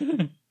Nickel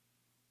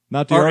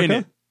Not are in Diarca?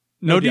 it.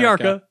 No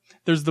Diarca. Diarca.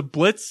 There's the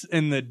Blitz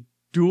and the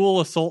Dual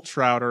Assault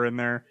Shroud are in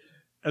there,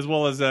 as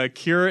well as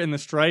Kira in the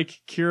Strike,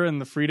 Kira in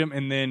the Freedom,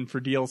 and then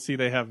for DLC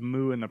they have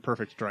Mu in the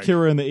Perfect Strike.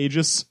 Kira and the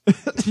Aegis.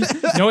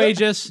 No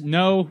Aegis,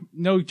 no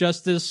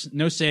Justice,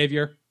 no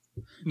Savior.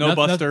 No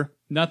Buster.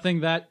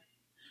 Nothing that...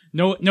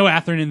 No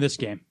Atherin in this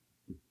game.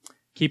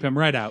 Keep him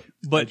right out.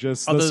 But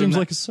That other seems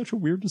than like such a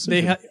weird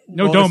decision. they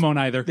No Domon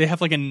either. They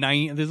have like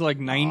there's like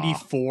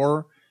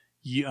 94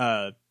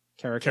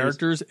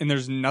 characters, and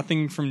there's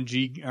nothing from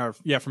G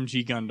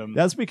Gundam.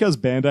 That's because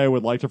Bandai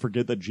would like to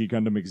forget that G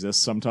Gundam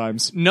exists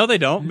sometimes. No, they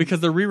don't, because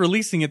they're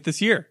re-releasing it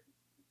this year.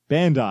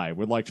 Bandai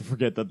would like to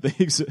forget that they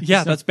exist.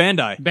 Yeah, that's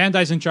Bandai.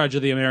 Bandai's in charge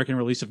of the American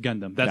release of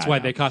Gundam. That's why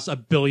know. they cost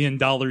 $1 billion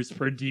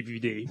per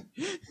DVD.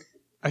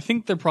 I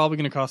think they're probably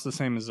going to cost the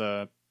same as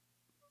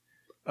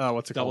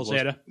what's it Double called?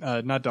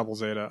 Zeta? Not Double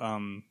Zeta.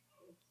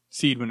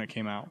 Seed when it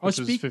came out, which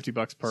was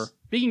 $50 per.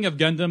 Speaking of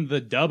Gundam,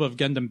 the dub of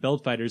Gundam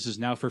Build Fighters is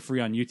now for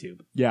free on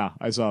YouTube. Yeah,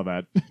 I saw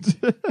that.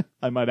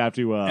 I might have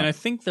to... And I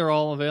think they're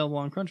all available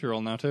on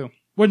Crunchyroll now too.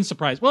 Wouldn't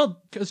surprise.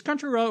 Well, because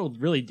Crunchyroll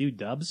really do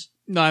dubs.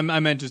 No, I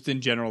meant just in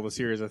general. The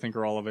series I think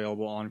are all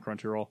available on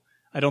Crunchyroll.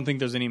 I don't think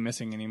there's any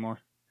missing anymore.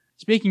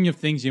 Speaking of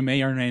things you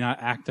may or may not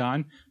act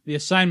on, the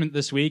assignment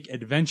this week,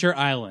 Adventure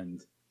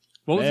Island.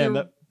 What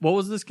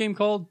was this game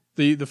called?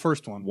 The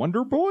first one.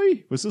 Wonder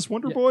Boy? Was this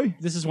Wonder Boy?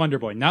 This is Wonder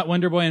Boy, not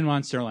Wonder Boy in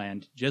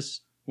Monsterland,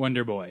 just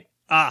Wonder Boy.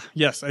 Ah,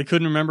 yes. I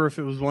couldn't remember if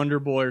it was Wonder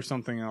Boy or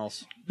something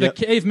else. The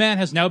caveman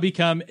has now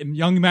become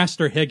young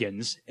Master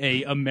Higgins,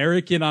 a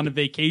American on a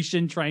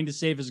vacation trying to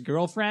save his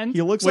girlfriend.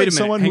 He looks Wait like a minute,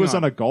 someone who hang was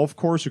on. on a golf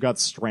course who got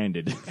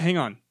stranded. Hang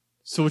on.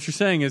 So what you're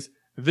saying is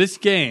this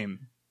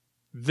game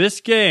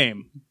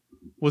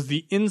was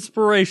the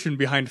inspiration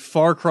behind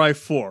Far Cry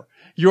 4.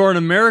 You're an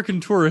American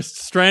tourist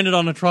stranded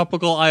on a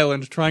tropical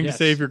island trying to Yes.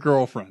 save your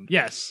girlfriend.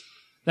 Yes,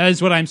 that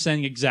is what I'm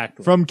saying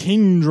exactly. From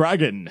King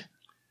Dragon.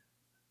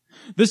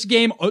 This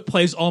game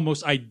plays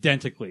almost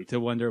identically to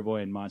Wonder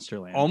Boy in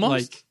Monsterland.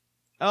 Almost?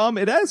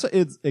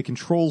 It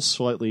controls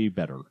slightly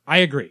better. I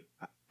agree.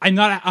 I'm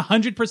not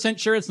 100%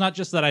 sure it's not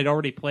just that I'd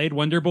already played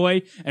Wonder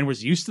Boy and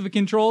was used to the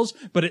controls,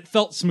 but it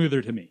felt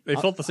smoother to me. They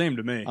felt the same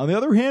to me. On the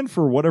other hand,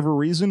 for whatever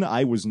reason,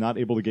 I was not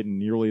able to get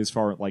nearly as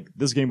far. Like,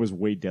 this game was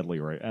way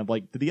deadlier. And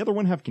like, did the other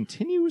one have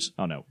continues?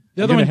 Oh no.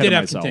 The I'm other getting one ahead did of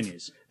have myself.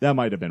 continues. That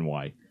might have been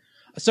why.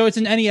 So it's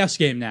an NES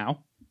game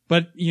now,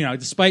 but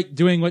despite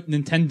doing what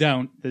Nintendo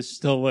don't, this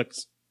still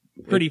looks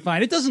pretty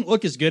fine. It doesn't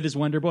look as good as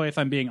Wonder Boy, if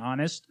I'm being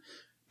honest,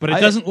 but it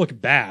doesn't look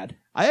bad.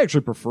 I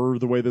actually prefer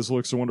the way this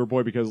looks to Wonder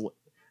Boy because,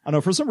 I don't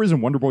know, for some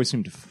reason Wonder Boy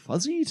seemed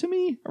fuzzy to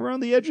me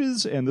around the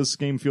edges, and this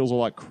game feels a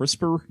lot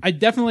crisper. I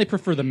definitely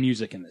prefer the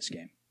music in this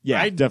game.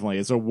 Yeah, definitely.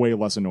 It's a way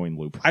less annoying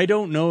loop. I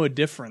don't know a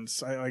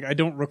difference. I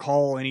don't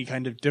recall any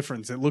kind of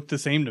difference. It looked the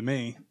same to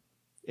me.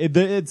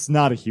 It's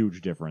not a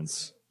huge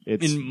difference.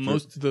 It's In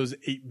most of those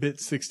 8-bit,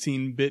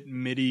 16-bit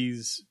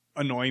MIDIs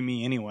annoy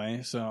me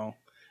anyway, so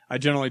I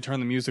generally turn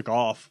the music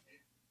off.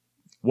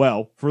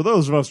 Well, for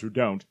those of us who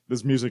don't,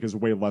 this music is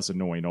way less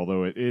annoying,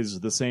 although it is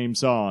the same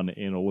song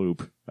in a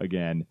loop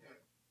again.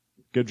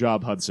 Good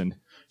job, Hudson.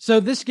 So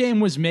this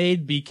game was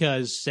made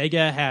because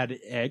Sega had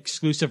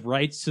exclusive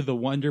rights to the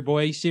Wonder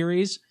Boy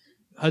series.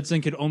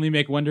 Hudson could only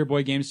make Wonder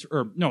Boy games,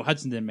 or no,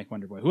 Hudson didn't make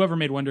Wonder Boy. Whoever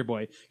made Wonder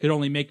Boy could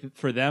only make it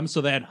for them,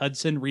 so they had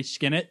Hudson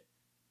reskin it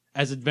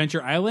as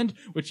Adventure Island,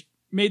 which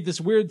made this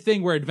weird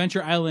thing where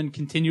Adventure Island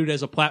continued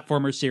as a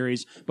platformer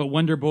series, but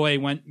Wonder Boy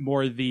went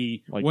more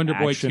the Like Wonder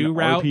Boy action 2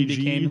 route and RPG?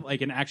 became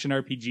like an action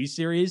RPG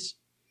series.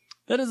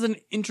 That is an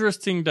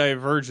interesting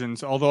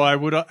divergence, although I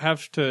would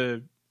have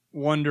to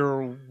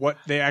wonder what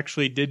they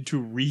actually did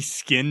to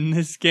reskin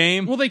this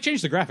game. Well, they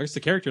changed the graphics. The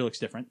character looks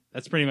different.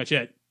 That's pretty much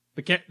it.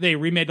 They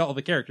remade all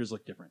the characters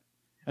look different.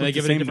 And they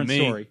give it a different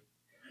story.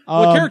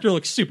 Well, the character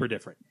looks super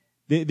different.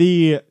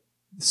 The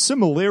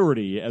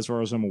similarity, as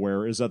far as I'm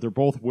aware, is that they're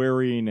both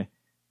wearing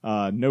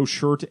no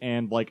shirt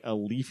and like a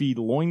leafy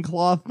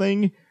loincloth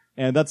thing.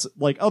 And that's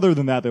like, other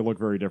than that, they look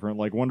very different.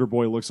 Like Wonder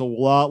Boy looks a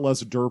lot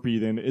less derpy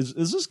than is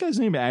this guy's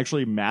name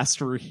actually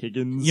Master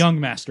Higgins? Young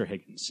Master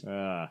Higgins.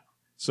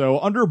 So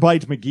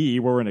Underbite McGee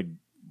wearing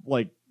a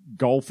like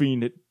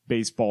golfing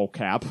baseball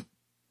cap.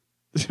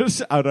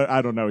 Just I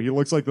don't know. He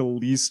looks like the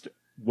least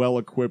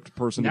well-equipped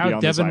person to be Now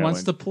on this Devin island.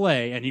 wants to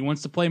play, and he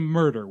wants to play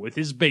murder with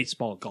his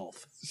baseball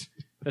golf.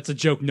 That's a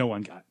joke no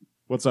one got.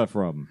 What's that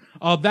from?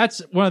 That's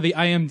one of the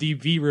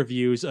IMDb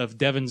reviews of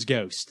Devin's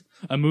Ghost,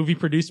 a movie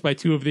produced by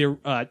two of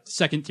the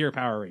second-tier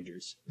Power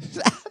Rangers.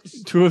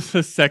 Two of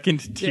the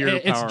second-tier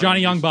Power It's Johnny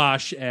Rangers. Young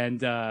Bosch and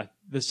the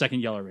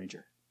second Yellow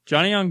Ranger.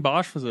 Johnny Young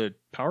Bosch was a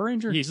Power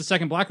Ranger? He's the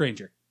second Black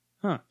Ranger.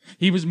 Huh.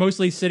 He was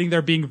mostly sitting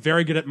there being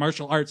very good at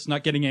martial arts,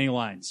 not getting any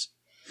lines.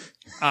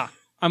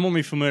 I'm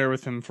only familiar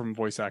with him from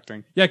voice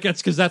acting. Yeah,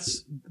 that's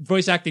because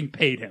voice acting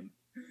paid him.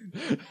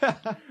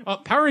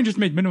 Power Rangers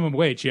made minimum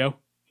wage, yo.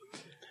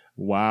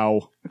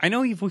 Wow. I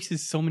know he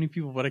voices so many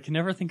people, but I can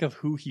never think of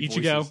who he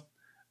Ichigo. voices.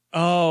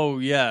 Oh,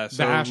 yeah.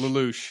 So Bash.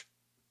 Lelouch.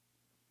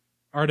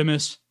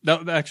 Artemis.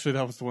 That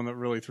was the one that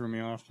really threw me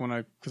off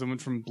because I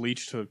went from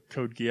Bleach to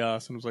Code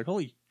Geass and was like,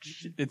 holy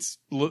shit, it's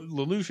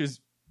Lelouch is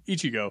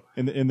Ichigo.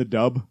 In the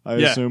dub, I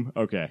assume?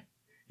 Okay.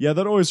 Yeah,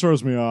 that always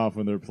throws me off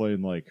when they're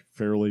playing like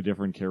fairly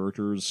different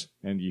characters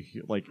and you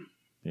like,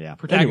 yeah.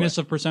 Protagonist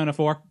of Persona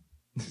 4.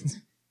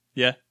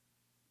 Yeah.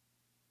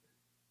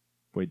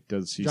 Wait,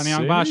 does he Johnny say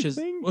Young Bosch is...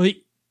 anything? Well,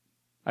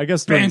 I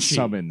guess during Banshee.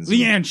 summons.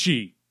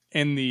 Lianchi.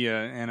 In the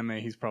anime,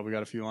 he's probably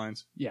got a few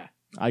lines. Yeah.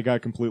 I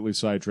got completely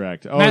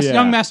sidetracked. Oh, yeah.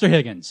 Young Master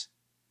Higgins.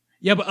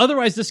 Yeah, but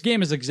otherwise this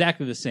game is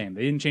exactly the same.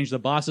 They didn't change the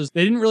bosses.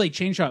 They didn't really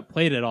change how it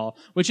played at all,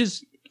 which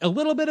is a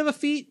little bit of a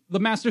feat. The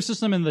Master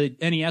System and the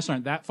NES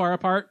aren't that far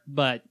apart,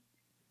 but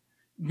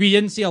we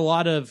didn't see a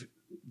lot of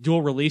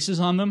dual releases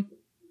on them.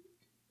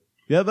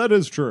 Yeah, that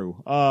is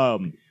true. Well,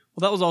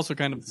 that was also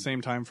kind of the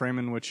same time frame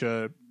in which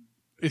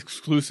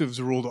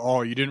exclusives ruled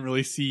all. You didn't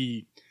really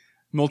see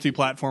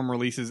multi-platform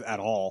releases at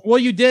all. Well,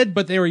 you did,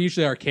 but they were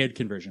usually arcade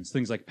conversions.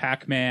 Things like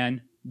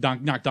Pac-Man,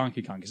 not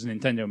Donkey Kong, because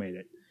Nintendo made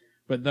it.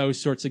 But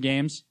those sorts of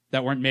games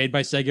that weren't made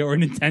by Sega or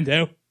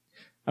Nintendo.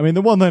 I mean,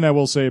 the one thing I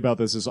will say about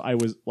this is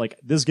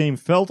this game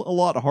felt a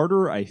lot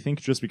harder, I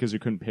think just because you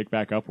couldn't pick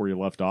back up where you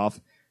left off.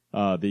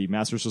 The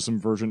Master System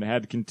version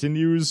had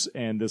continues,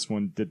 and this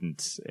one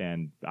didn't,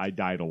 and I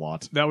died a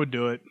lot. That would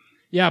do it.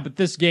 Yeah, but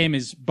this game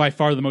is by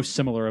far the most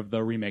similar of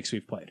the remakes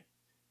we've played.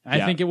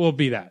 I think it will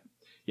be that.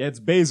 Yeah,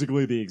 it's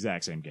basically the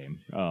exact same game.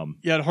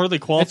 Yeah, it hardly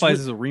qualifies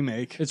as a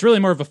remake. It's really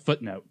more of a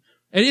footnote.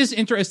 It is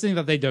interesting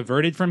that they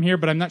diverted from here,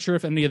 but I'm not sure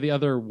if any of the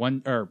other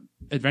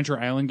Adventure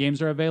Island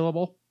games are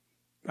available.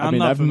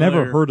 I've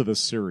never heard of the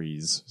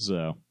series,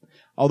 so.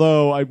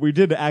 Although we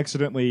did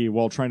accidentally,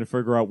 while trying to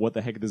figure out what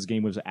the heck this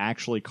game was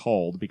actually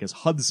called, because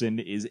Hudson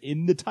is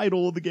in the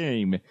title of the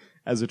game,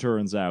 as it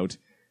turns out.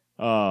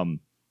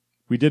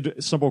 We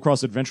did stumble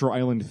across Adventure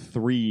Island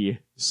 3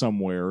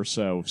 somewhere,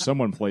 so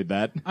someone played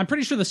that. I'm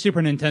pretty sure the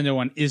Super Nintendo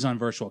one is on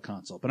Virtual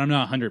Console, but I'm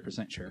not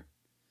 100% sure.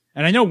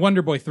 And I know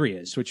Wonder Boy 3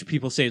 is, which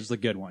people say is the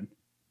good one.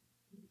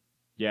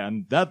 Yeah,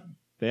 and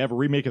they have a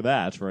remake of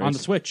that, right? On the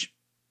Switch.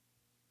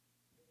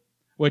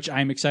 Which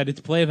I'm excited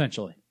to play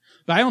eventually.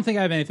 But I don't think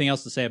I have anything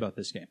else to say about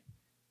this game.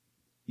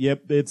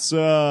 Yep, it's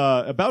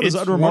about as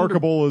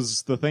unremarkable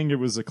as the thing it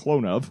was a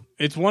clone of.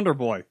 It's Wonder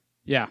Boy.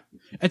 Yeah.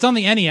 It's on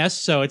the NES,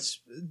 so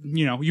it's,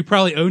 you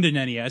probably owned an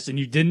NES and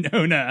you didn't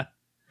own a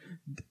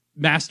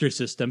Master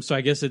System, so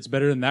I guess it's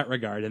better in that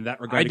regard,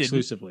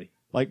 exclusively.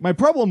 Like, my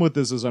problem with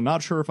this is I'm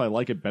not sure if I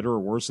like it better or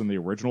worse than the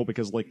original,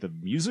 because, like, the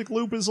music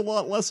loop is a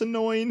lot less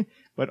annoying,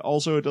 but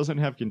also it doesn't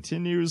have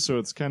continues, so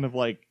it's kind of,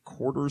 like,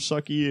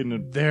 quarter-sucky in a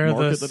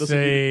market that doesn't...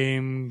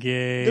 same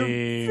game.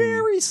 They're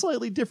very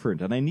slightly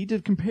different, and I need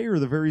to compare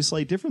the very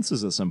slight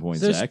differences at some point,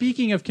 So Zach.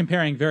 speaking of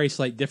comparing very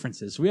slight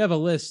differences, we have a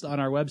list on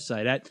our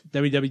website at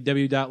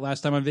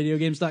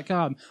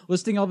www.lasttimeonvideogames.com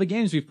listing all the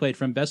games we've played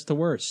from best to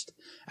worst.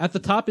 At the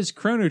top is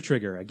Chrono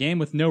Trigger, a game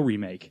with no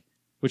remake,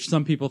 which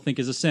some people think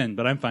is a sin,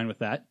 but I'm fine with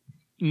that.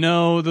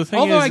 No, the thing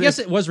is... Although I guess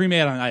it was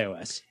remade on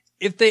iOS.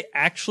 If they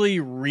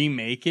actually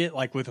remake it,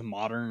 like with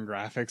modern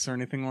graphics or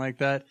anything like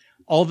that,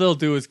 all they'll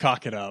do is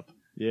cock it up.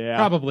 Yeah.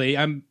 Probably.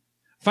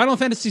 Final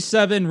Fantasy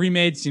VII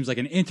remade seems like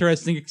an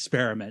interesting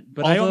experiment,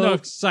 but I don't know if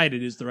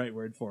excited is the right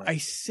word for it. I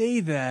say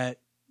that,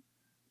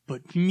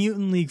 but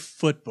Mutant League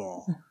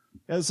Football.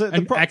 And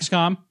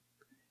XCOM?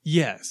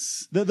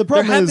 Yes. The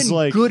problem is,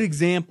 like... good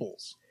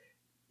examples.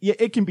 Yeah,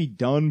 it can be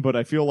done, but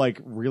I feel like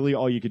really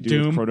all you could do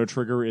Doom. with Chrono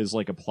Trigger is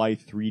like apply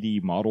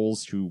 3D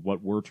models to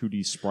what were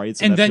 2D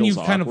sprites. And that then you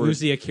feels kind of awkward. lose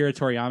the Akira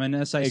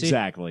Toriyama-ness, I see.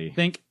 Exactly.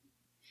 Think.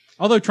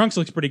 Although Trunks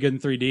looks pretty good in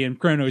 3D, and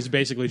Chrono is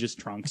basically just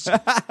Trunks.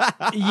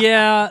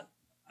 Yeah,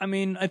 I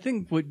mean, I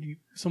think what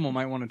someone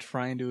might want to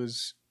try and do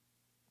is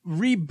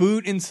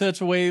reboot in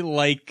such a way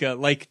like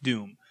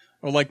Doom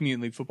or like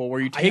Mutant League Football, where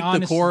you take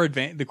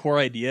the core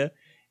idea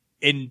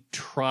and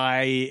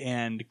try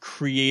and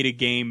create a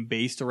game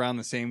based around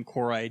the same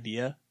core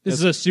idea. This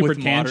is a super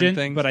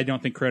tangent, but I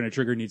don't think Chrono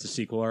Trigger needs a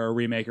sequel or a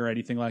remake or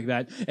anything like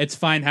that. It's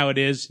fine how it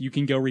is. You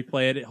can go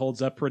replay it. It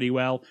holds up pretty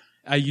well.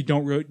 I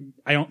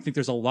don't think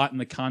there's a lot in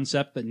the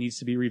concept that needs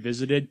to be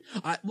revisited.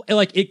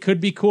 It could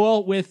be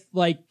cool with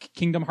like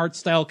Kingdom Hearts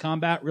style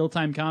combat, real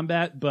time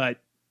combat, but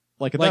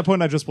at that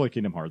point, I just play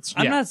Kingdom Hearts.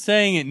 I'm not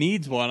saying it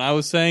needs one. I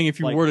was saying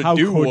if you were to how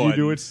do could one, you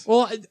do it?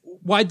 Well,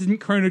 why didn't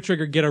Chrono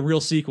Trigger get a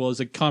real sequel?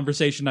 Is a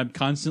conversation I'm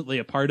constantly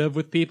a part of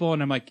with people,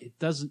 and I'm like, it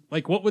doesn't.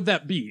 Like, what would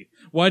that be?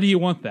 Why do you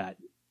want that?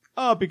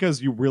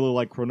 Because you really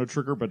like Chrono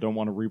Trigger, but don't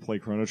want to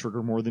replay Chrono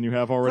Trigger more than you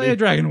have already. Play a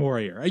Dragon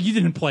Warrior. You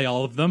didn't play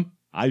all of them.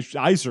 I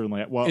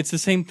certainly. Well, it's the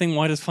same thing.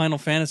 Why does Final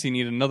Fantasy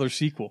need another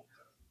sequel?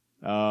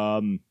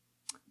 To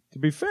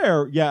be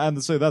fair, yeah, and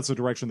to say that's the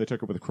direction they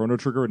took it with Chrono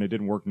Trigger, and it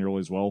didn't work nearly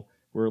as well.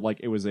 Where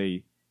it was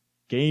a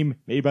game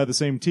made by the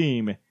same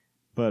team,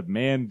 but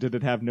man, did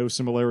it have no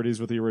similarities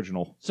with the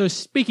original. So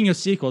speaking of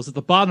sequels, at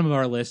the bottom of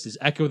our list is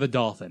Echo the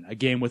Dolphin, a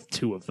game with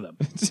 2 of them.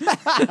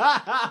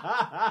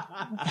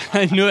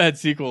 I knew it had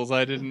sequels.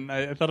 I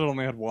thought it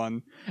only had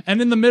 1.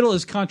 And in the middle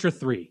is Contra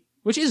 3,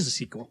 which is a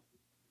sequel.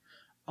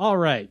 All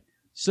right.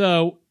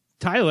 So,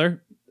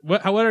 Tyler,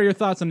 what are your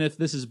thoughts on if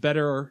this is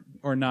better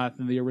or not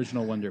than the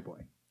original Wonder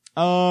Boy?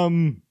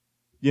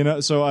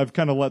 So I've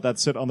kind of let that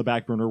sit on the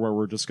back burner where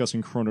we're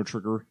discussing Chrono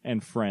Trigger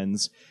and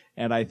Friends,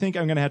 and I think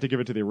I'm going to have to give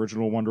it to the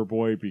original Wonder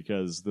Boy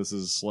because this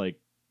is a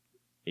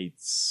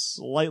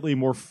slightly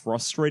more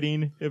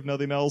frustrating, if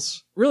nothing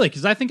else. Really?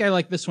 Because I think I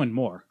like this one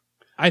more.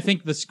 I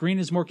think the screen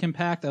is more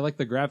compact. I like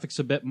the graphics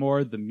a bit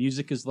more. The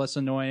music is less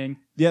annoying.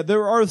 Yeah,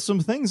 there are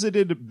some things they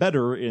did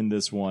better in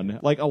this one.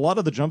 Like, a lot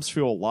of the jumps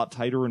feel a lot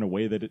tighter in a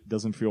way that it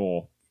doesn't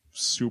feel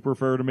super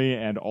fair to me,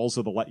 and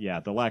also the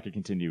lack of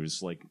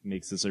continues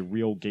makes this a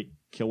real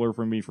killer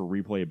for me for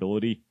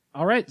replayability.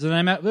 All right, so then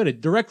I'm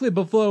outvoted. Directly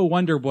below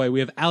Wonder Boy,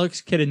 we have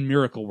Alex Kidd in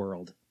Miracle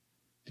World.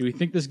 Do we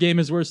think this game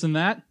is worse than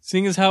that?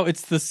 Seeing as how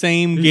it's the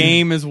same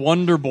game as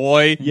Wonder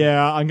Boy.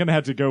 Yeah, I'm gonna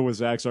have to go with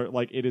Zach's.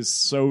 It is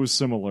so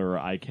similar,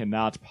 I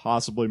cannot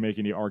possibly make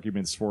any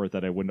arguments for it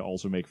that I wouldn't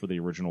also make for the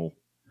original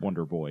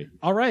Wonder Boy.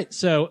 All right,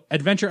 so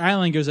Adventure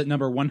Island goes at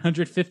number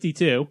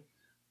 152,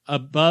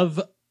 above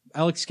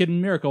Alex Kidd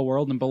in Miracle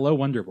World and below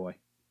Wonder Boy.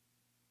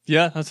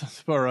 Yeah, that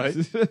sounds about right.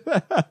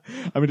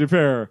 I mean, to be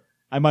fair,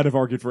 I might have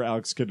argued for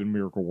Alex Kidd in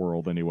Miracle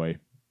World anyway,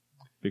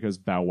 because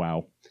bow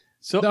wow.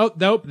 So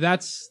nope,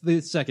 that's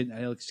the second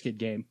Alex Kidd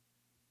game.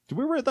 Did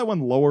we rate that one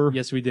lower?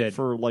 Yes, we did.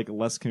 For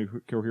less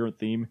coherent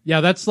theme?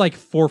 Yeah, that's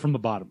 4 from the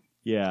bottom.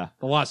 Yeah.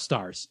 The Lost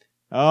Stars.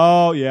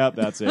 Oh, yeah,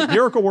 that's it.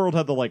 Miracle World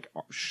had the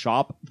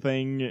shop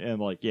thing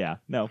and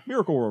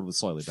Miracle World was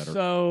slightly better.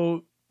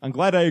 So I'm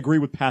glad I agree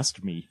with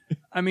past me.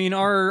 I mean,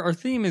 our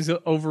theme is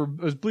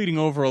bleeding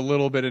over a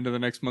little bit into the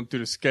next month due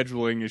to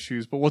scheduling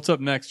issues, but what's up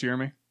next,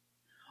 Jeremy?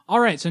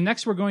 All right, so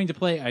next we're going to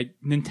play a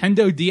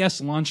Nintendo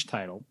DS launch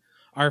title.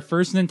 Our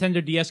first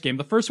Nintendo DS game.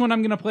 The first one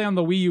I'm going to play on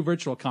the Wii U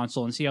Virtual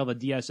Console and see how the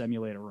DS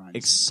emulator runs.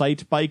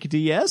 Excite Bike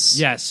DS?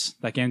 Yes.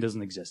 That game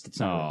doesn't exist.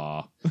 It's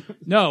not. Aww.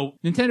 No.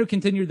 Nintendo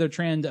continued their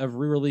trend of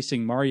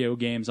re-releasing Mario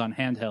games on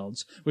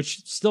handhelds,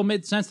 which still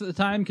made sense at the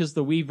time because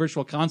the Wii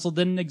Virtual Console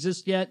didn't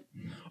exist yet.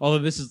 Although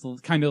this is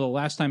kind of the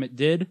last time it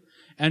did.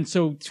 And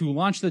so to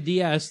launch the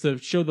DS, to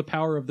show the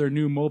power of their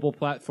new mobile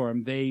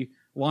platform, they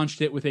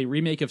launched it with a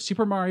remake of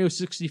Super Mario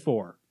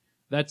 64.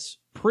 That's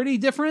pretty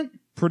different.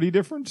 Pretty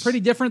different? Pretty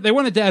different. They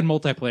wanted to add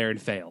multiplayer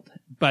and failed.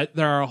 But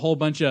there are a whole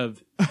bunch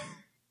of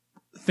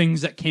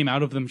things that came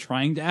out of them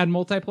trying to add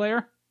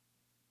multiplayer.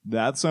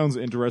 That sounds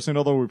interesting,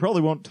 although we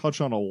probably won't touch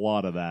on a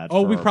lot of that.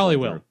 Oh, we probably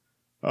will.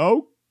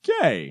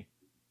 Okay.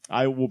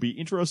 I will be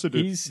interested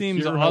to He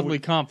seems oddly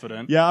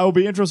confident. Yeah, I will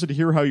be interested to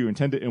hear how you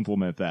intend to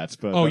implement that.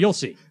 But you'll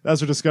see.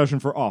 That's a discussion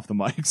for off the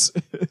mics.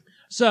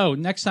 So,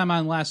 next time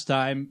on Last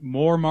Time,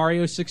 more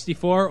Mario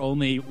 64,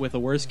 only with a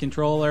worse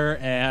controller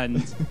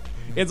and...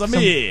 It's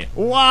me,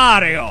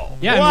 Wario.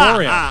 Yeah, and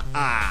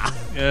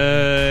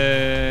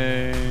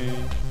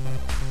Wario.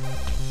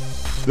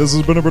 This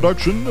has been a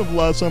production of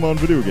Last Time on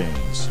Video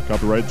Games.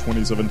 Copyright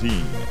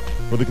 2017.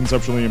 For the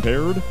conceptually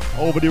impaired,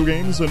 all video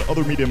games and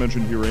other media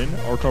mentioned herein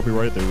are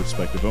copyright their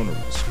respective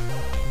owners.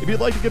 If you'd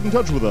like to get in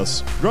touch with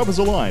us, drop us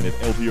a line at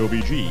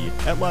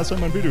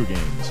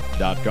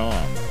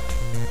ltobg@lasttimeonvideogames.com.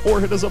 Or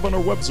hit us up on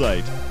our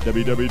website,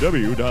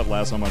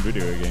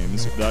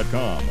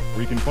 www.lasttimeonvideogames.com,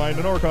 where you can find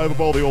an archive of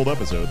all the old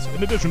episodes,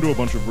 in addition to a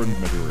bunch of written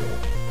material.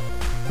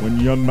 When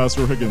young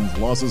Master Higgins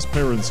lost his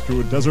parents to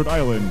a desert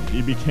island,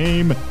 he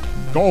became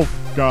Golf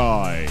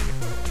Guy.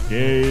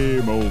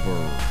 Game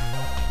over.